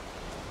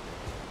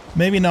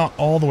 Maybe not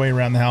all the way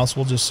around the house,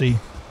 we'll just see.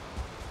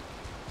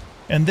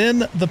 And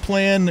then the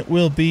plan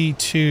will be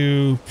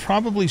to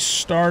probably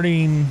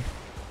starting...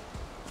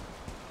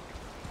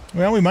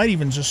 Well, we might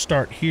even just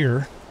start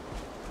here.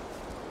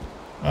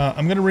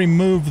 I'm going to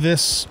remove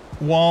this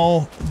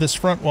wall, this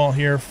front wall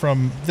here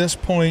from this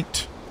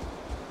point.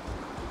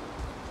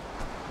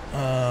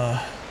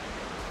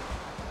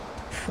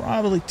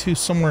 Probably to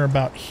somewhere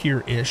about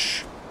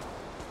here-ish.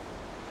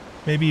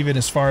 Maybe even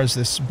as far as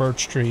this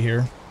birch tree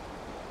here.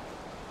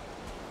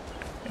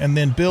 And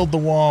then build the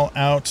wall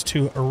out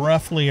to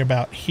roughly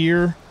about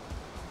here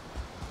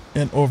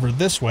and over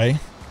this way.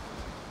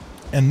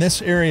 And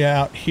this area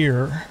out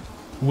here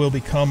will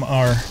become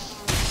our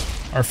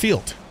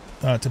field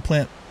to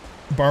plant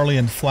barley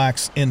and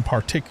flax in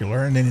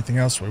particular, and anything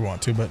else we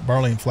want to, but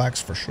barley and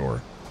flax for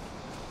sure.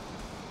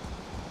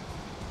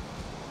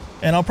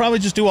 And I'll probably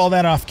just do all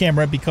that off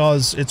camera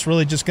because it's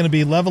really just going to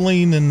be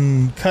leveling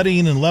and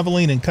cutting and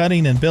leveling and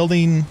cutting and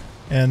building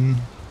and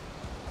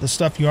the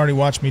stuff you already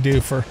watched me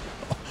do for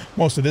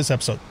most of this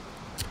episode.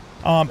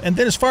 And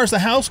then as far as the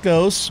house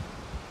goes,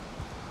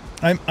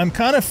 I'm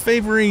kind of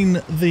favoring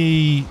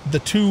the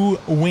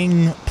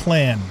two-wing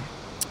plan.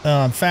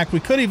 In fact, we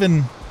could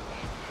even...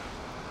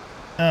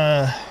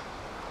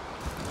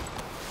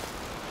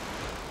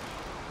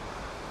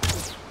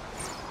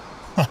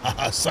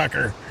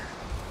 sucker.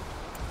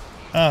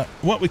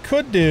 What we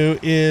could do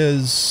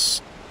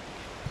is...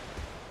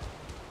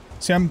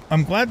 See,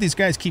 I'm glad these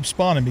guys keep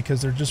spawning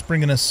because they're just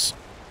bringing us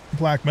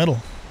black metal.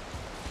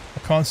 A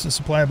constant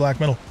supply of black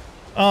metal.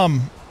 I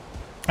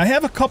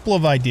have a couple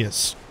of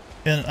ideas,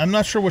 and I'm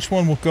not sure which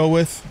one we'll go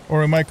with,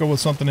 or we might go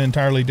with something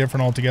entirely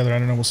different altogether. I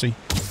don't know. We'll see.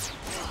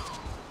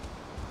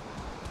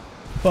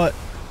 But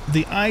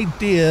the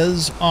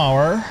ideas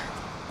are...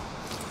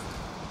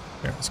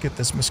 Here, let's get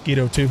this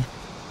mosquito too.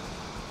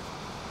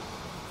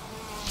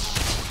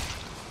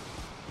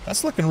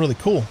 That's looking really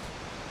cool.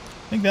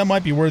 I think that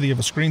might be worthy of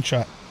a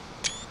screenshot.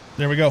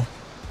 There we go.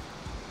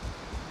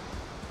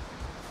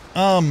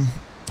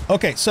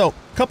 Okay, so, a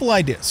couple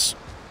ideas.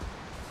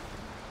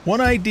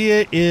 One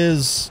idea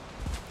is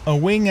a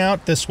wing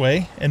out this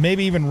way, and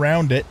maybe even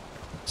round it,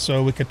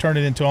 so we could turn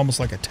it into almost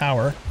like a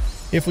tower.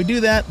 If we do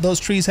that, those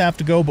trees have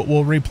to go, but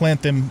we'll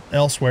replant them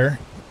elsewhere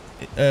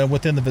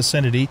within the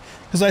vicinity,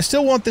 because I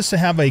still want this to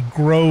have a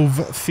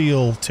grove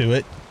feel to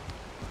it.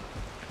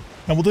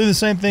 And we'll do the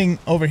same thing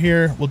over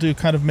here. We'll do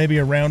kind of maybe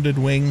a rounded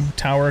wing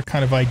tower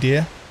kind of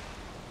idea.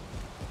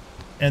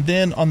 And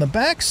then on the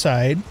back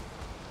side,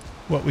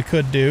 what we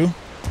could do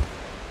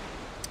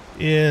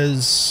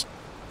is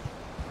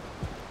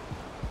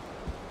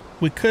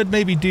we could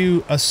maybe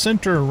do a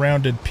center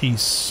rounded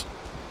piece,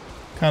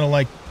 kind of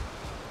like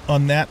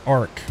on that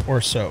arc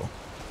or so.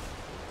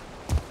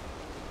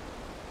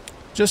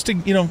 Just to,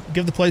 you know,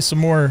 give the place some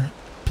more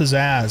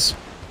pizzazz.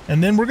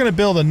 And then we're going to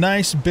build a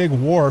nice big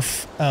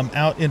wharf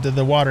out into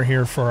the water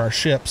here for our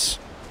ships.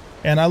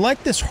 And I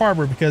like this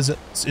harbor because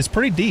it's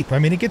pretty deep. I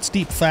mean, it gets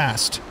deep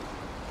fast.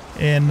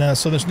 And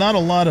so there's not a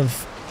lot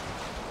of,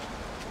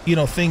 you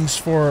know, things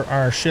for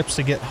our ships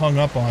to get hung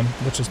up on,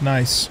 which is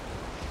nice.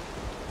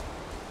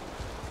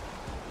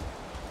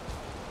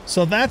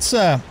 So that's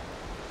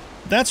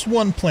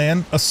one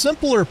plan. A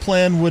simpler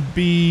plan would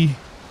be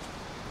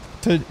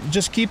to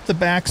just keep the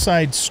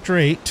backside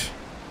straight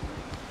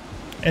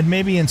and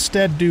maybe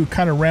instead do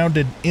kind of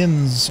rounded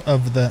ends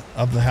of the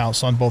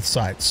house on both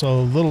sides.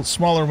 So little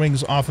smaller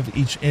wings off of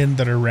each end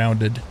that are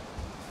rounded.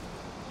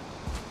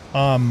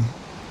 And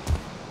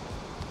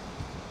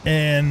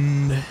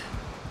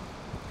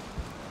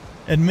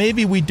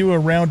maybe we do a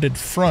rounded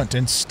front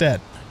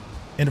instead.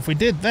 And if we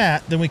did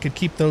that, then we could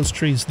keep those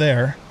trees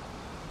there.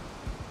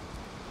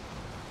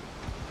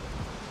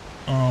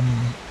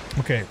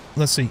 Okay,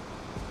 let's see.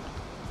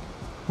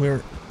 We're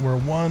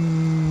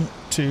 1,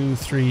 2,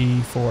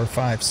 3, 4,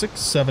 5, 6,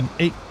 7,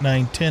 8,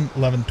 9, 10,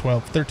 11,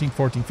 12, 13,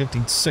 14,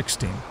 15,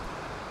 16.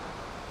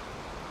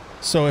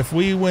 So if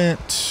we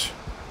went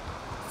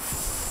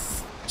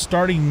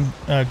starting,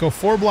 go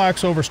 4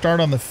 blocks over,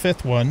 start on the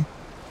 5th one,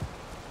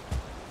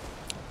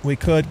 we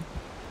could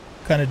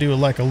kind of do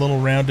like a little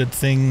rounded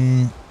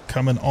thing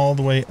coming all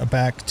the way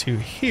back to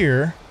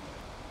here.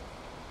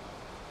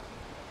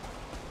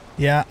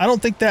 Yeah, I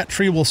don't think that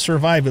tree will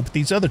survive it, but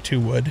these other two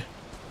would.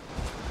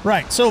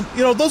 Right, so,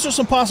 you know, those are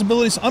some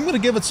possibilities. I'm going to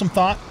give it some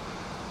thought.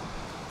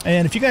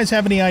 And if you guys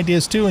have any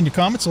ideas, too, in your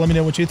comments, let me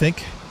know what you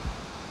think.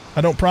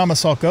 I don't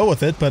promise I'll go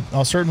with it, but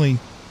I'll certainly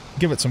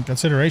give it some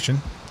consideration.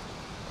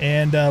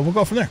 And we'll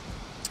go from there.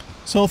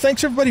 So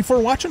thanks everybody for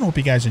watching. Hope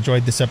you guys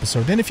enjoyed this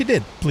episode. And if you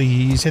did,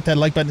 please hit that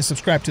like button and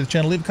subscribe to the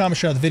channel. Leave a comment,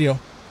 share the video.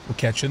 We'll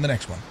catch you in the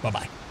next one.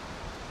 Bye-bye.